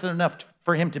everyone trusted enough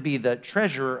for him to be the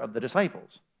treasurer of the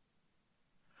disciples.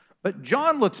 But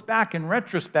John looks back in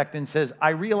retrospect and says, I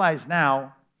realize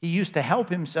now he used to help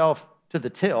himself to the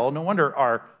till. No wonder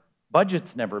our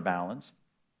budget's never balanced.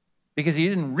 Because he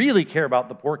didn't really care about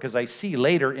the poor, because I see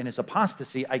later in his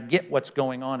apostasy, I get what's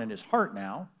going on in his heart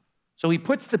now. So he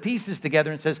puts the pieces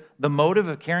together and says, the motive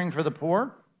of caring for the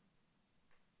poor,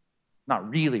 not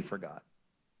really for God.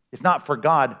 It's not for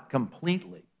God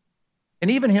completely. And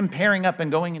even him pairing up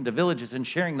and going into villages and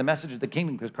sharing the message of the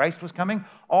kingdom because Christ was coming,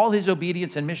 all his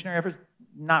obedience and missionary efforts,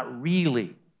 not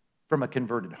really from a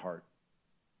converted heart.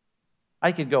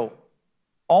 I could go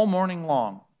all morning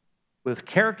long with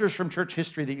characters from church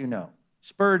history that you know.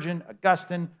 Spurgeon,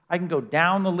 Augustine, I can go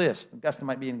down the list. Augustine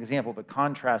might be an example of a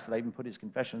contrast that I even put his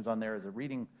Confessions on there as a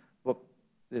reading book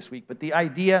this week. But the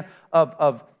idea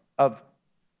of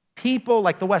people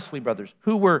like the Wesley brothers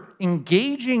who were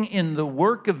engaging in the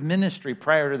work of ministry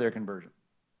prior to their conversion.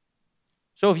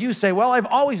 So if you say, well, I've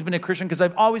always been a Christian because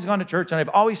I've always gone to church and I've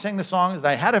always sang the songs, and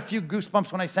I had a few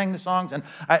goosebumps when I sang the songs, and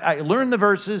I learned the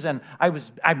verses, and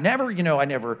I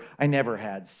never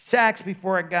had sex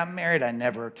before I got married, I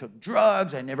never took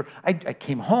drugs, I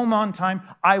came home on time,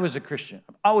 I was a Christian.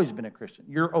 I've always been a Christian.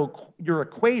 You're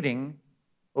equating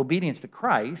obedience to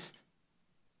Christ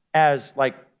as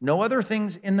like no other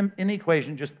things in the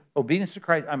equation, just obedience to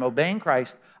Christ. I'm obeying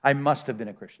Christ, I must have been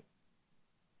a Christian.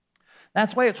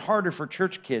 That's why it's harder for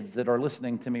church kids that are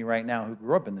listening to me right now who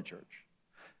grew up in the church.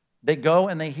 They go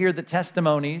and they hear the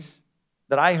testimonies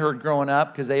that I heard growing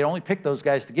up, because they only picked those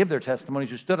guys to give their testimonies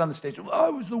who stood on the stage. Well, I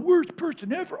was the worst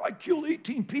person ever. I killed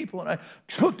 18 people, and I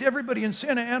hooked everybody in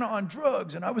Santa Ana on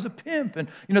drugs, and I was a pimp. And,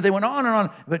 they went on and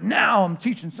on. But now I'm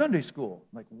teaching Sunday school.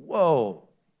 I'm like, whoa,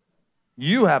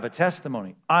 you have a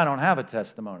testimony. I don't have a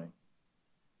testimony.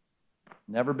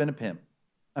 Never been a pimp.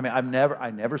 I mean, I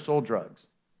never sold drugs.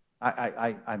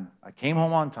 I came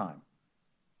home on time.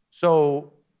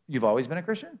 So you've always been a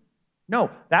Christian? No,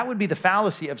 that would be the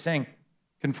fallacy of saying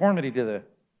conformity to the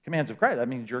commands of Christ. That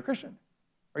means you're a Christian.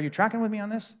 Are you tracking with me on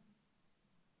this?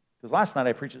 Because last night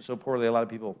I preached it so poorly, a lot of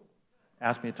people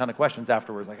asked me a ton of questions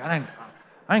afterwards. Like, I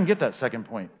didn't get that second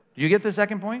point. Do you get the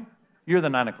second point? You're the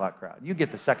 9 o'clock crowd. You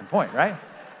get the second point, right?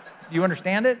 You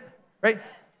understand it? Right?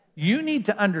 You need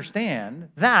to understand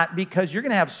that because you're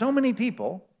going to have so many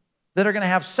people that are going to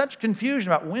have such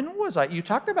confusion about when was I? You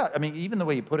talked about, I mean, even the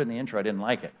way you put it in the intro, I didn't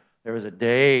like it. There was a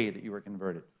day that you were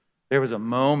converted. There was a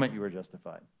moment you were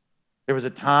justified. There was a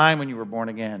time when you were born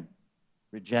again,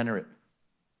 regenerate.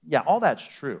 Yeah, all that's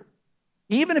true.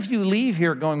 Even if you leave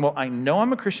here going, well, I know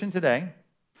I'm a Christian today.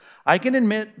 I can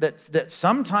admit that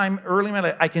sometime early in my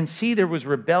life, I can see there was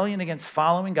rebellion against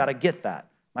following God. I get that.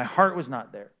 My heart was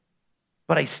not there.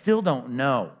 But I still don't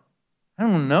know. I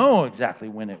don't know exactly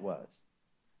when it was.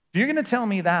 If you're going to tell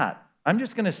me that, I'm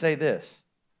just going to say this.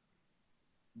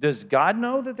 Does God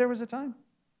know that there was a time?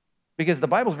 Because the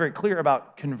Bible's very clear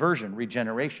about conversion,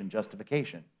 regeneration,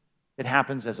 justification. It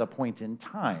happens as a point in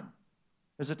time.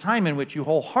 There's a time in which you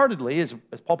wholeheartedly, as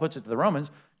Paul puts it to the Romans,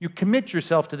 you commit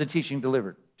yourself to the teaching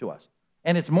delivered to us.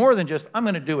 And it's more than just, I'm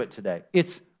going to do it today.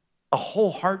 It's a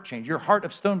whole heart change. Your heart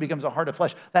of stone becomes a heart of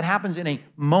flesh. That happens in a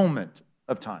moment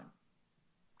of time.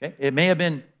 Okay? It may have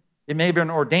been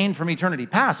ordained from eternity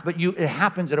past, but it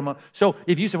happens at a moment. So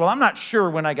if you say, well, I'm not sure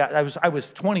when I was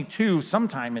 22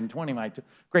 sometime in 22.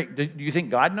 Great. Do you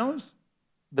think God knows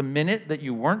the minute that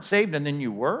you weren't saved and then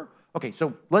you were? Okay,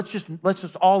 so let's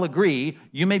just all agree.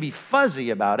 You may be fuzzy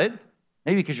about it.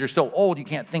 Maybe because you're so old you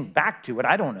can't think back to it.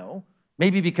 I don't know.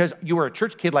 Maybe because you were a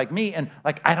church kid like me, and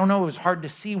I don't know, it was hard to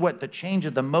see what the change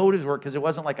of the motives were because it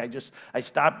wasn't like I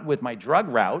stopped with my drug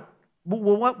route.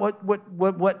 Well,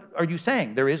 what are you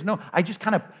saying? There is no,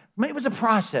 it was a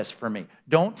process for me.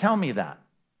 Don't tell me that.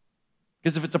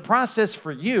 Because if it's a process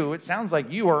for you, it sounds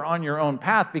like you are on your own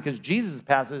path because Jesus'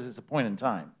 path is a point in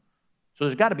time. So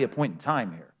there's got to be a point in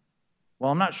time here. Well,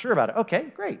 I'm not sure about it.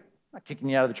 Okay, great. I'm not kicking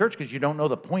you out of the church because you don't know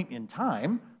the point in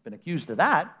time. Been accused of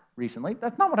that recently.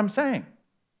 That's not what I'm saying.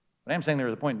 But I am saying there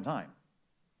is a point in time.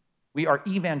 We are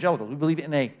evangelicals. We believe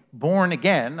in a born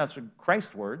again, that's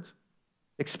Christ's words,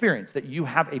 experience, that you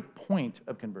have a point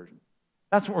of conversion.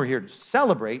 That's what we're here to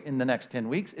celebrate in the next 10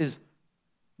 weeks is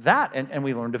that, and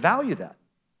we learn to value that.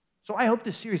 So I hope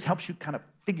this series helps you kind of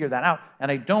figure that out,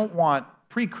 and I don't want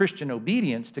pre-Christian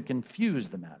obedience to confuse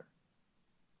the matter.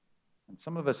 And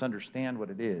some of us understand what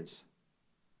it is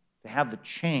to have the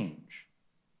change.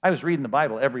 I was reading the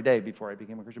Bible every day before I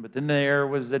became a Christian, but then there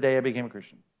was the day I became a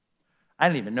Christian. I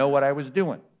didn't even know what I was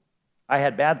doing. I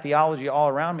had bad theology all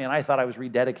around me, and I thought I was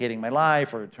rededicating my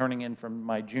life or turning in from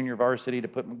my junior varsity to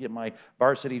get my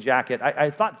varsity jacket.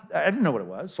 I thought, I didn't know what it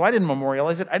was, so I didn't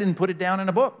memorialize it. I didn't put it down in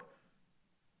a book.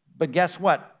 But guess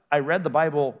what? I read the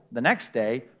Bible the next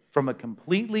day from a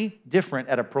completely different,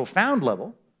 at a profound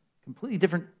level, completely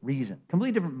different reason,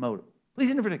 completely different motive,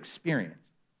 completely different experience,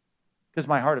 because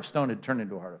my heart of stone had turned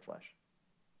into a heart of flesh.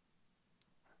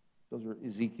 Those were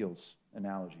Ezekiel's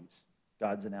analogies,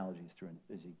 God's analogies through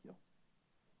Ezekiel.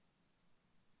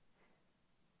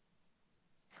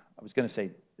 I was going to say,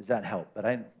 does that help? But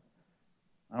I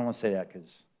don't want to say that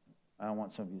because I don't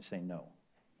want some of you to say no.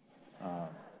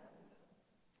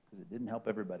 Because it didn't help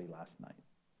everybody last night.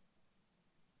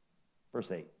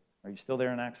 Verse 8. Are you still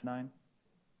there in Acts 9?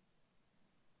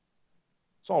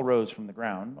 Saul rose from the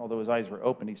ground. Although his eyes were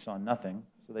open, he saw nothing.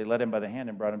 So they led him by the hand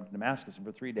and brought him to Damascus. And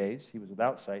for 3 days he was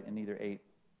without sight and neither ate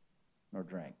nor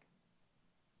drank.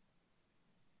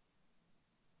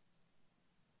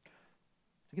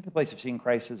 To get to the place of seeing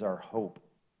Christ as our hope,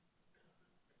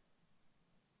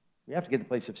 we have to get to the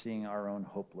place of seeing our own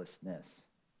hopelessness,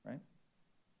 right?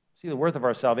 See the worth of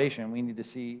our salvation, we need to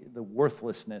see the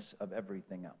worthlessness of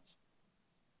everything else.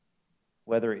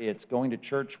 Whether it's going to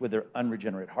church with an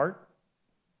unregenerate heart,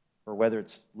 or whether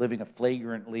it's living a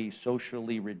flagrantly,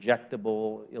 socially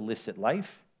rejectable, illicit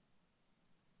life,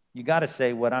 you got to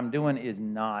say, what I'm doing is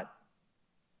not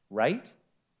right.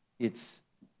 It's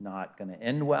not going to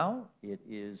end well. It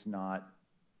is not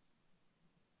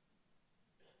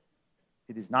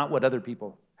what other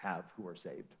people have who are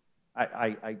saved.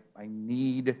 I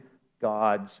need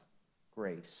God's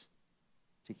grace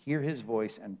to hear his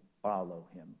voice and follow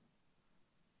him.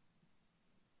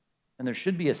 And there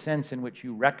should be a sense in which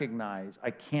you recognize, I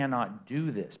cannot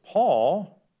do this.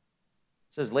 Paul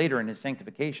says later in his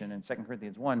sanctification in 2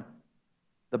 Corinthians 1,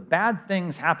 the bad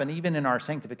things happen even in our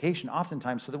sanctification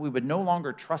oftentimes so that we would no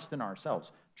longer trust in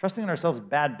ourselves. Trusting in ourselves is a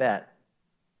bad bet.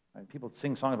 Right? People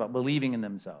sing songs about believing in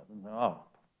themselves. And oh,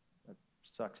 that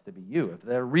sucks to be you. If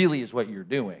that really is what you're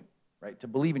doing, right? To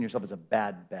believe in yourself is a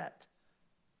bad bet.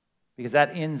 because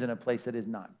that ends in a place that is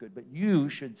not good. But you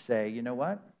should say, you know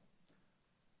what?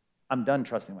 I'm done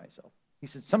trusting myself. He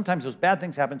said, sometimes those bad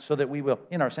things happen so that we will,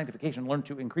 in our sanctification, learn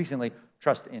to increasingly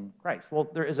trust in Christ. Well,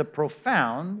 there is a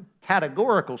profound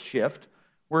categorical shift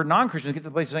where non-Christians get to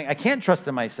the place of saying, I can't trust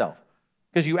in myself.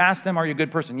 Because you ask them, are you a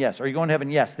good person? Yes. Are you going to heaven?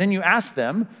 Yes. Then you ask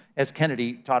them, as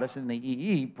Kennedy taught us in the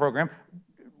EE program,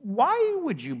 why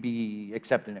would you be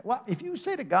accepting it? Well, if you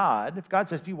say to God, if God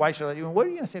says to you, why should I let you in? What are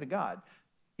you going to say to God?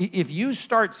 If you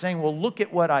start saying, well, look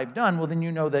at what I've done, well, then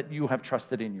you know that you have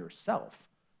trusted in yourself.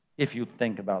 If you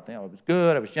think about, I was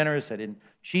good, I was generous, I didn't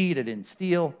cheat, I didn't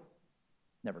steal,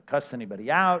 never cussed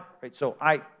anybody out, right? So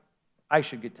I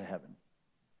should get to heaven.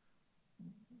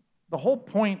 The whole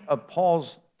point of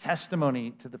Paul's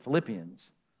testimony to the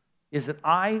Philippians is that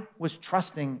I was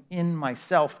trusting in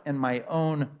myself and my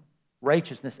own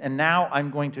righteousness, and now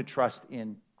I'm going to trust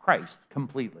in Christ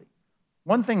completely.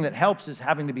 One thing that helps is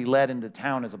having to be led into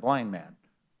town as a blind man.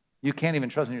 You can't even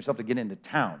trust in yourself to get into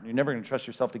town. You're never going to trust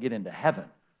yourself to get into heaven.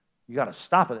 You got to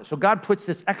stop at it. So God puts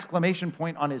this exclamation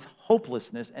point on his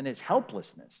hopelessness and his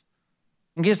helplessness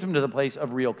and gets him to the place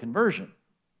of real conversion.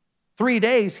 3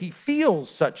 days, he feels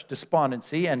such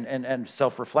despondency and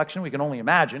self-reflection. We can only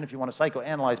imagine. If you want to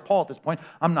psychoanalyze Paul at this point,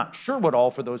 I'm not sure what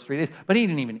all for those 3 days, but he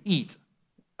didn't even eat.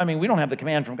 I mean, we don't have the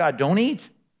command from God, don't eat.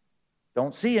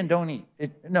 Don't see and don't eat.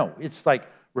 No, it's like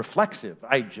reflexive.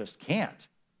 I just can't.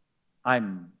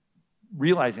 I'm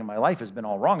realizing my life has been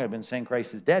all wrong. I've been saying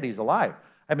Christ is dead, he's alive.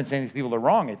 I've been saying these people are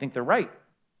wrong. I think they're right.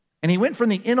 And he went from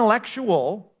the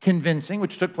intellectual convincing,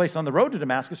 which took place on the road to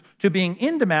Damascus, to being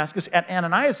in Damascus at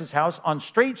Ananias' house on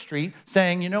Straight Street,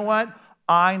 saying, you know what?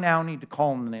 I now need to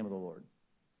call on the name of the Lord.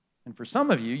 And for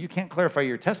some of you, you can't clarify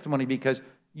your testimony because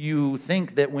you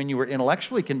think that when you were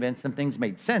intellectually convinced and things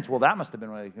made sense, well, that must have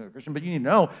been why you were a Christian. But you need to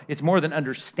know it's more than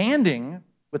understanding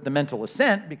with the mental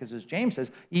assent, because as James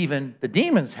says, even the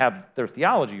demons have their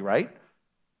theology right.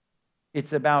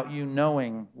 It's about you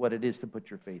knowing what it is to put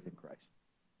your faith in Christ.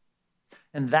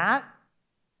 And that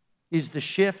is the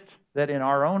shift that in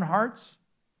our own hearts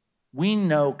we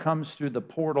know comes through the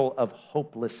portal of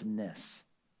hopelessness.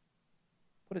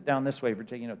 Put it down this way for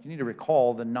taking notes. You need to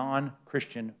recall the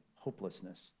non-Christian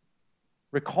hopelessness.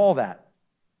 Recall that.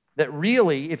 That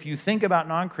really, if you think about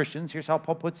non-Christians, here's how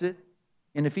Paul puts it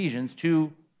in Ephesians,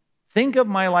 to think of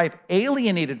my life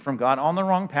alienated from God on the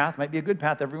wrong path. Might be a good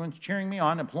path. Everyone's cheering me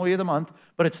on, employee of the month,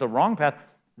 but it's the wrong path.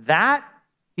 That,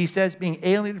 he says, being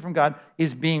alienated from God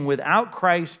is being without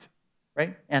Christ,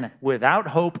 right? And without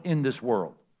hope in this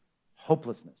world.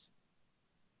 Hopelessness.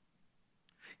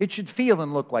 It should feel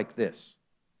and look like this.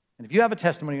 And if you have a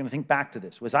testimony, you're going to think back to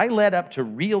this. Was I led up to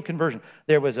real conversion?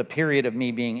 There was a period of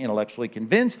me being intellectually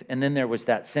convinced, and then there was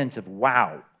that sense of,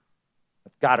 wow,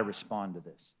 I've got to respond to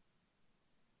this.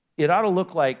 It ought to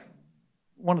look like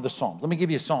one of the Psalms. Let me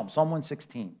give you a Psalm, Psalm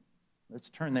 116. Let's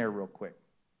turn there real quick.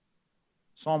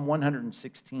 Psalm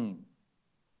 116.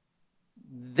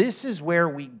 This is where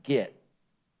we get.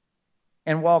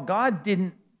 And while God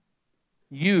didn't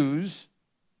use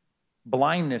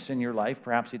blindness in your life,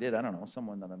 perhaps he did, I don't know,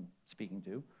 someone that I'm speaking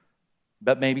to,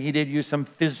 but maybe he did use some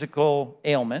physical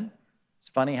ailment. It's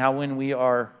funny how when we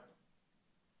are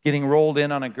getting rolled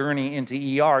in on a gurney into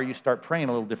ER, you start praying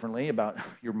a little differently about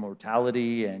your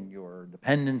mortality and your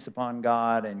dependence upon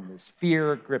God, and this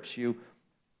fear grips you.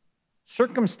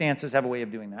 Circumstances have a way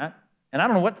of doing that. And I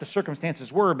don't know what the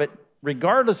circumstances were, but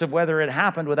regardless of whether it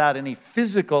happened without any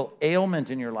physical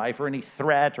ailment in your life or any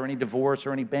threat or any divorce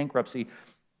or any bankruptcy,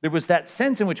 there was that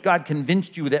sense in which God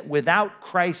convinced you that without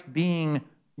Christ being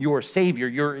your Savior,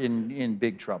 you're in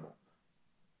big trouble.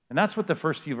 And that's what the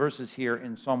first few verses here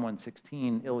in Psalm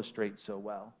 116 illustrate so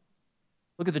well.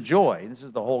 Look at the joy. This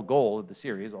is the whole goal of the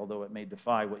series, although it may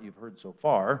defy what you've heard so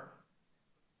far,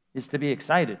 is to be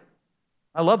excited.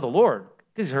 I love the Lord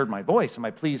because he's heard my voice and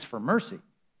my pleas for mercy.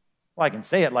 Well, I can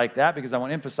say it like that because I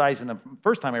want to emphasize in the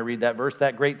first time I read that verse,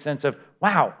 that great sense of,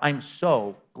 wow, I'm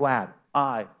so glad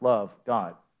I love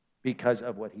God because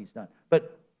of what he's done.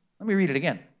 But let me read it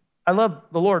again. I love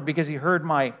the Lord because he heard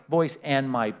my voice and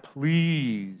my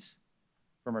pleas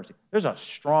for mercy. There's a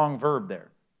strong verb there.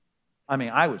 I mean,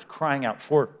 I was crying out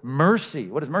for mercy.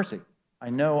 What is mercy? I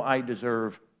know I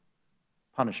deserve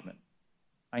punishment.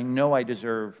 I know I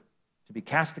deserve to be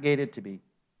castigated, to be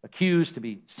accused, to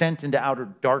be sent into outer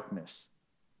darkness.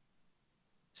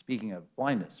 Speaking of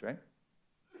blindness, right?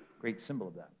 Great symbol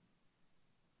of that.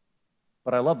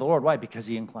 But I love the Lord. Why? Because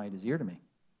he inclined his ear to me.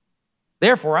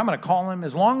 Therefore, I'm going to call him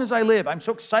as long as I live. I'm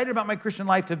so excited about my Christian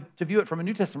life to view it from a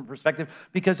New Testament perspective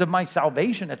because of my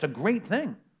salvation. That's a great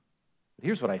thing. But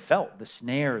here's what I felt. The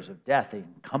snares of death, they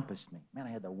encompassed me. Man,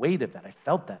 I had the weight of that. I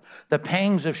felt that. The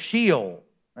pangs of Sheol,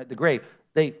 right? The grave.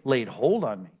 They laid hold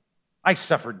on me. I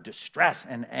suffered distress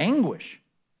and anguish.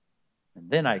 And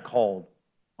then I called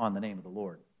on the name of the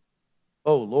Lord.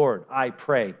 Oh, Lord, I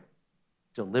pray,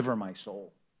 deliver my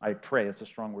soul. I pray, that's a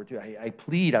strong word too. I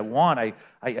plead, I want,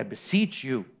 I beseech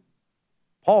you.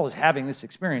 Paul is having this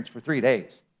experience for 3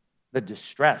 days. The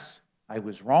distress. I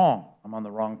was wrong. I'm on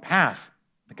the wrong path.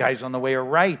 The guys on the way are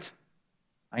right.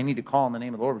 I need to call on the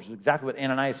name of the Lord, which is exactly what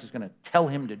Ananias is going to tell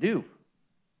him to do.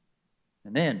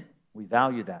 And then we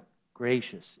value that.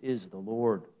 Gracious is the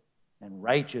Lord and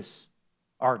righteous.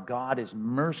 Our God is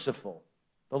merciful.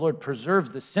 The Lord preserves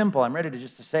the simple. I'm ready to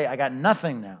just to say, I got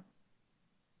nothing now.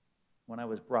 When I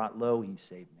was brought low, he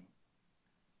saved me.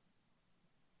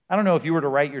 I don't know if you were to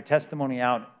write your testimony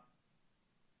out,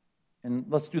 and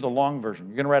let's do the long version.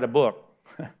 You're going to write a book.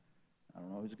 I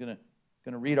don't know who's going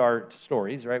to read our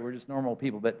stories, right? We're just normal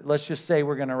people. But let's just say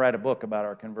we're going to write a book about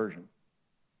our conversion.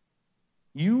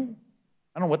 I don't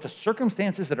know what the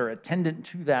circumstances that are attendant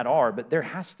to that are, but there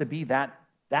has to be that.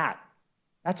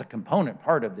 That's a component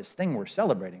part of this thing we're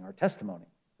celebrating, our testimony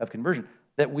of conversion,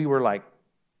 that we were like,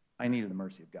 I needed the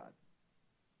mercy of God.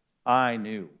 I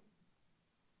knew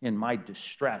in my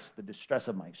distress, the distress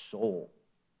of my soul,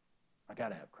 I got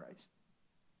to have Christ.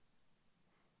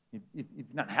 If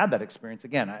you've not had that experience,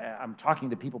 again, I'm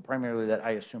talking to people primarily that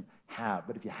I assume have,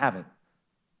 but if you haven't,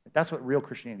 that's what real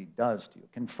Christianity does to you.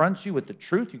 It confronts you with the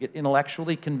truth. You get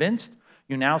intellectually convinced.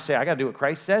 You now say, I got to do what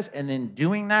Christ says. And then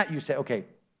doing that, you say, okay,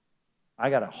 I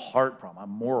got a heart problem, a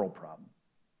moral problem.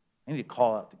 I need to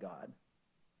call out to God.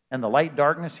 And the light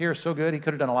darkness here is so good, he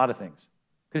could have done a lot of things.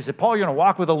 Because he said, Paul, you're going to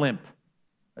walk with a limp.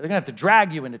 They're going to have to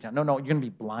drag you into town. No, you're going to be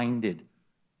blinded.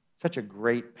 Such a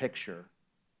great picture.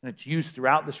 And it's used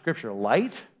throughout the Scripture.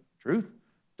 Light, truth,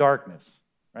 darkness,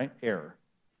 right? Error.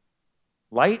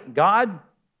 Light, God,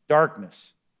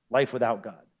 darkness, life without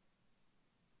God.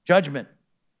 Judgment,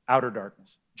 outer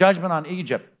darkness. Judgment on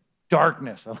Egypt,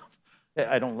 darkness.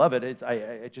 I don't love it.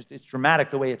 It's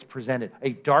dramatic the way it's presented. A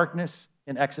darkness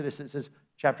in Exodus, it says,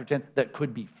 chapter 10, that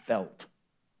could be felt.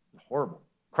 It's horrible.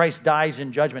 Christ dies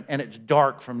in judgment, and it's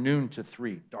dark from noon to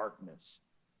 3, darkness.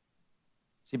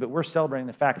 See, but we're celebrating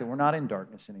the fact that we're not in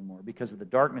darkness anymore. Because of the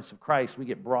darkness of Christ, we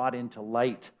get brought into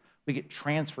light. We get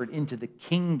transferred into the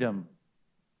kingdom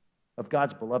of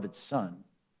God's beloved Son.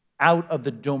 Out of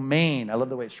the domain, I love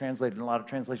the way it's translated in a lot of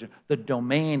translations, the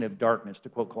domain of darkness, to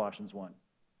quote Colossians 1.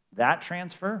 That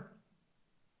transfer,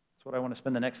 that's what I want to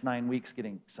spend the next 9 weeks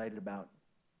getting excited about.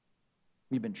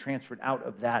 We've been transferred out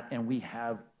of that, and we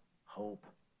have hope.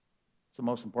 It's the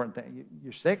most important thing.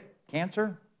 You're sick,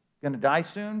 cancer, going to die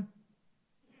soon,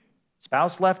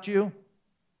 spouse left you,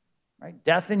 right?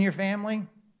 Death in your family,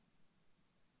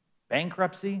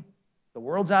 bankruptcy, the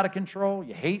world's out of control,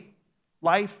 you hate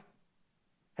life.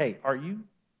 Hey, are you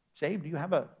saved? Do you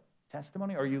have a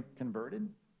testimony? Are you converted?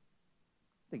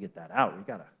 To get that out, we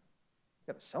got to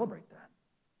celebrate that.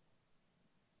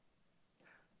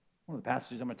 One of the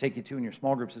passages I'm going to take you to in your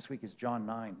small groups this week is John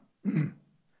 9. And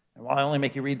while I only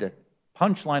make you read the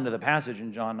punchline of the passage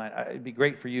in John 9, it'd be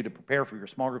great for you to prepare for your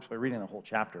small groups by reading the whole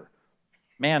chapter.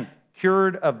 Man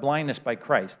cured of blindness by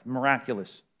Christ,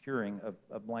 miraculous curing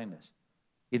of blindness.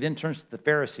 He then turns to the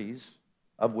Pharisees,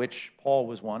 of which Paul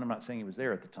was one. I'm not saying he was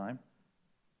there at the time.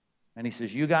 And he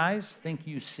says, you guys think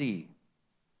you see,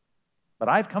 but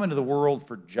I've come into the world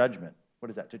for judgment. What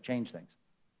is that? To change things.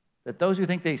 That those who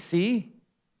think they see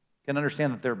can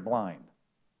understand that they're blind.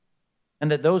 And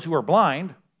that those who are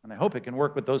blind, and I hope it can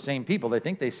work with those same people, they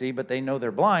think they see, but they know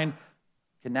they're blind,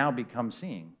 can now become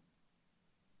seeing.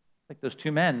 Like those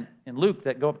two men in Luke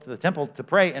that go up to the temple to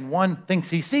pray, and one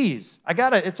thinks he sees. I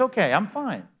got it. It's okay. I'm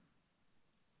fine.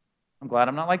 I'm glad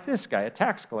I'm not like this guy, a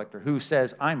tax collector, who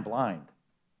says, I'm blind.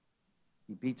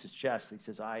 He beats his chest. He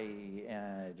says, I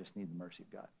just need the mercy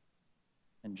of God.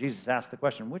 And Jesus asked the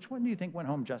question, which one do you think went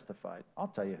home justified? I'll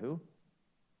tell you who.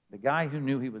 The guy who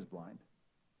knew he was blind.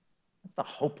 That's the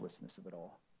hopelessness of it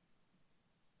all.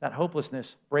 That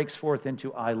hopelessness breaks forth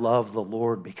into, I love the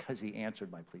Lord because he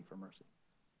answered my plea for mercy.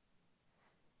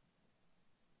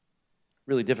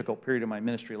 Really difficult period of my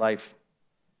ministry life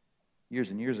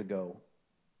years and years ago.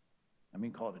 I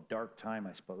mean, call it a dark time,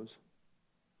 I suppose.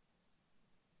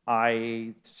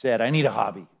 I said, I need a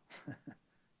hobby.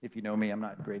 If you know me, I'm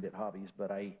not great at hobbies, but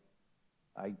I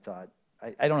thought,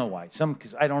 I don't know why.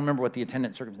 Because I don't remember what the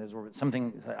attendant circumstances were, but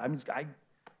something,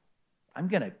 I'm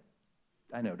going to,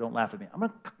 I know, don't laugh at me. I'm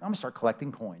going to start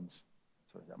collecting coins.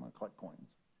 So I'm going to collect coins.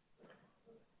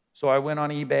 So I went on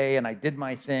eBay and I did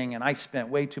my thing, and I spent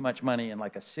way too much money in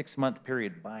like a 6-month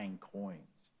period buying coins.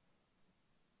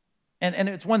 And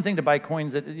it's one thing to buy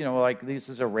coins that, like this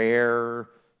is a rare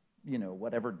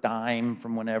whatever dime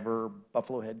from whenever,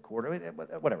 Buffalo Head quarter,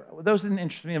 whatever. Those didn't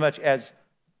interest me as much as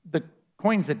the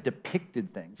coins that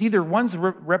depicted things. Either one's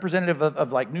representative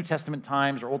of like New Testament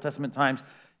times or Old Testament times,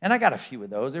 and I got a few of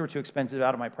those. They were too expensive,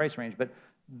 out of my price range, but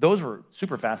those were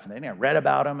super fascinating. I read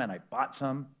about them, and I bought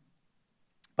some.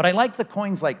 But I like the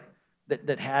coins like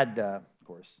that had, of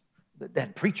course, that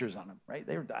had preachers on them, right?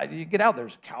 You get out,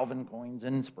 there's Calvin coins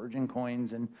and Spurgeon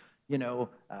coins, and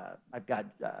I've got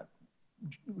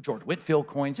George Whitefield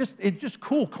coins, just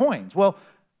cool coins. Well,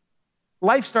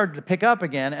 life started to pick up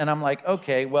again, and I'm like,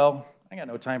 okay, well, I got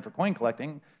no time for coin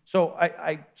collecting. So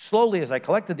I slowly, as I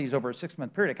collected these over a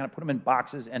 6-month period, I kind of put them in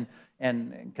boxes, and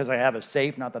because I have a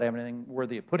safe, not that I have anything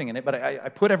worthy of putting in it, but I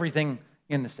put everything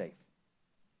in the safe.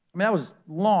 I mean, that was a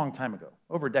long time ago,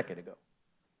 over a decade ago.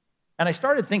 And I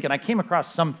started thinking, I came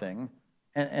across something,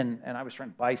 and I was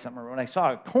trying to buy something. When I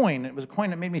saw a coin, it was a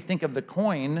coin that made me think of the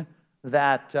coin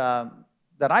that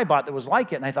I bought that was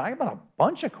like it. And I thought, I bought a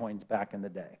bunch of coins back in the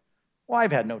day. Well,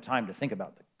 I've had no time to think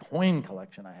about the coin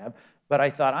collection I have, but I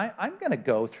thought, I'm going to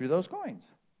go through those coins.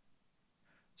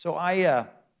 So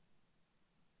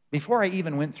before I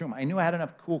even went through them, I knew I had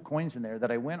enough cool coins in there that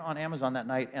I went on Amazon that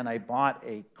night and I bought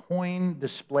a coin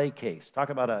display case. Talk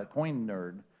about a coin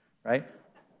nerd, right?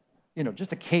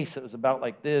 Just a case that was about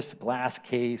like this, glass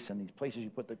case, and these places you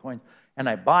put the coins. And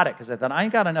I bought it because I thought, I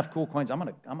ain't got enough cool coins. I'm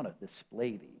gonna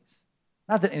display these.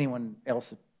 Not that anyone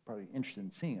else is probably interested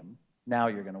in seeing them. Now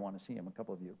you're going to want to see them, a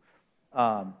couple of you.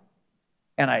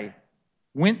 And I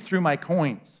went through my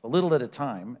coins a little at a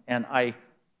time, and I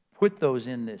put those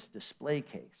in this display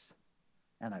case,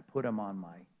 and I put them on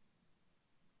my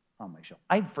shelf.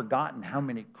 I'd forgotten how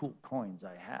many cool coins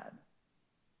I had.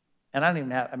 And I don't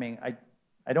even have,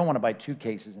 I don't want to buy 2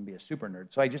 cases and be a super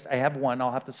nerd. So I have one.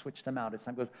 I'll have to switch them out as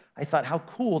time goes. I thought, how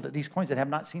cool that these coins that have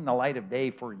not seen the light of day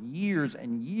for years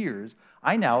and years,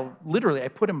 I now, literally, I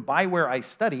put them by where I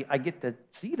study. I get to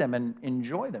see them and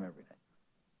enjoy them every day.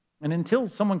 And until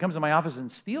someone comes to my office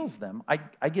and steals them,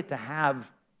 I get to have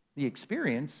the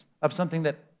experience of something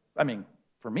that,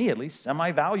 for me at least,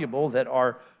 semi-valuable, that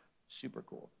are super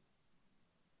cool.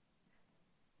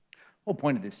 The whole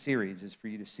point of this series is for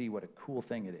you to see what a cool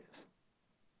thing it is.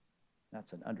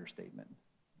 That's an understatement.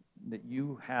 That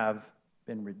you have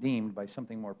been redeemed by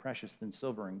something more precious than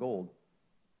silver and gold,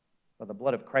 by the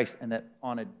blood of Christ, and that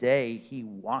on a day He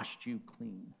washed you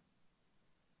clean.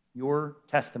 Your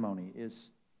testimony is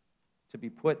to be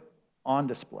put on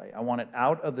display. I want it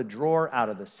out of the drawer, out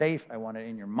of the safe. I want it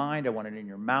in your mind. I want it in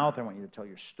your mouth. I want you to tell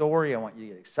your story. I want you to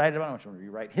get excited about it. I want you to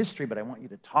rewrite history, but I want you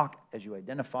to talk as you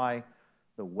identify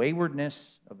the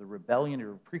waywardness of the rebellion of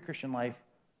your pre-Christian life,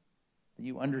 that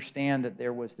you understand that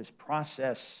there was this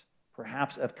process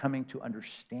perhaps of coming to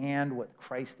understand what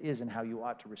Christ is and how you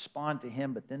ought to respond to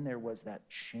Him, but then there was that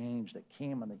change that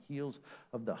came on the heels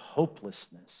of the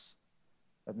hopelessness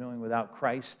of knowing without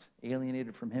Christ,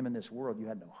 alienated from Him in this world, you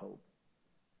had no hope.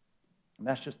 And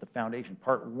that's just the foundation.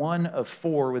 Part 1 of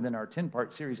 4 within our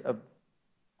 10-part series of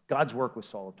God's work with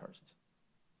Saul of Tarsus.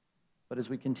 But as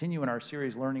we continue in our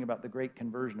series learning about the great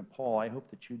conversion of Paul, I hope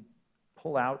that you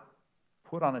pull out,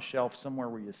 put on a shelf somewhere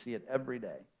where you see it every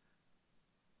day,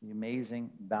 the amazing,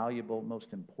 valuable,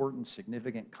 most important,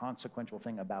 significant, consequential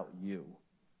thing about you.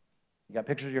 You got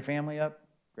pictures of your family up?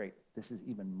 Great. This is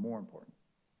even more important.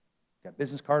 You got a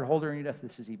business card holder in your desk?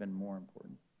 This is even more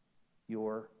important.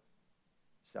 Your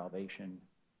salvation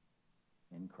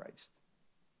in Christ.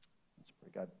 Let's pray.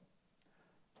 God,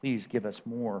 please give us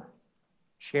more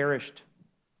cherished,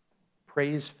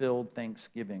 praise-filled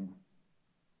thanksgiving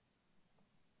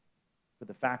for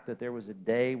the fact that there was a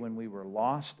day when we were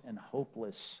lost and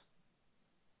hopeless,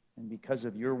 and because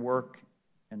of your work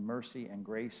and mercy and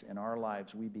grace in our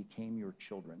lives, we became your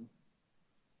children.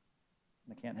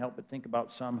 And I can't help but think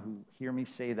about some who hear me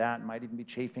say that and might even be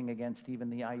chafing against even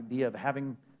the idea of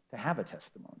having to have a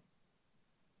testimony.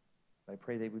 But I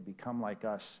pray they would become like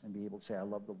us and be able to say, I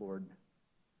love the Lord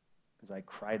because I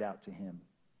cried out to Him.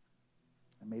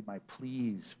 I made my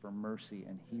pleas for mercy,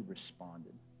 and He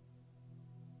responded.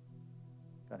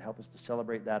 God, help us to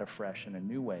celebrate that afresh in a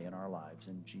new way in our lives.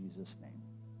 In Jesus'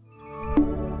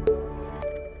 name.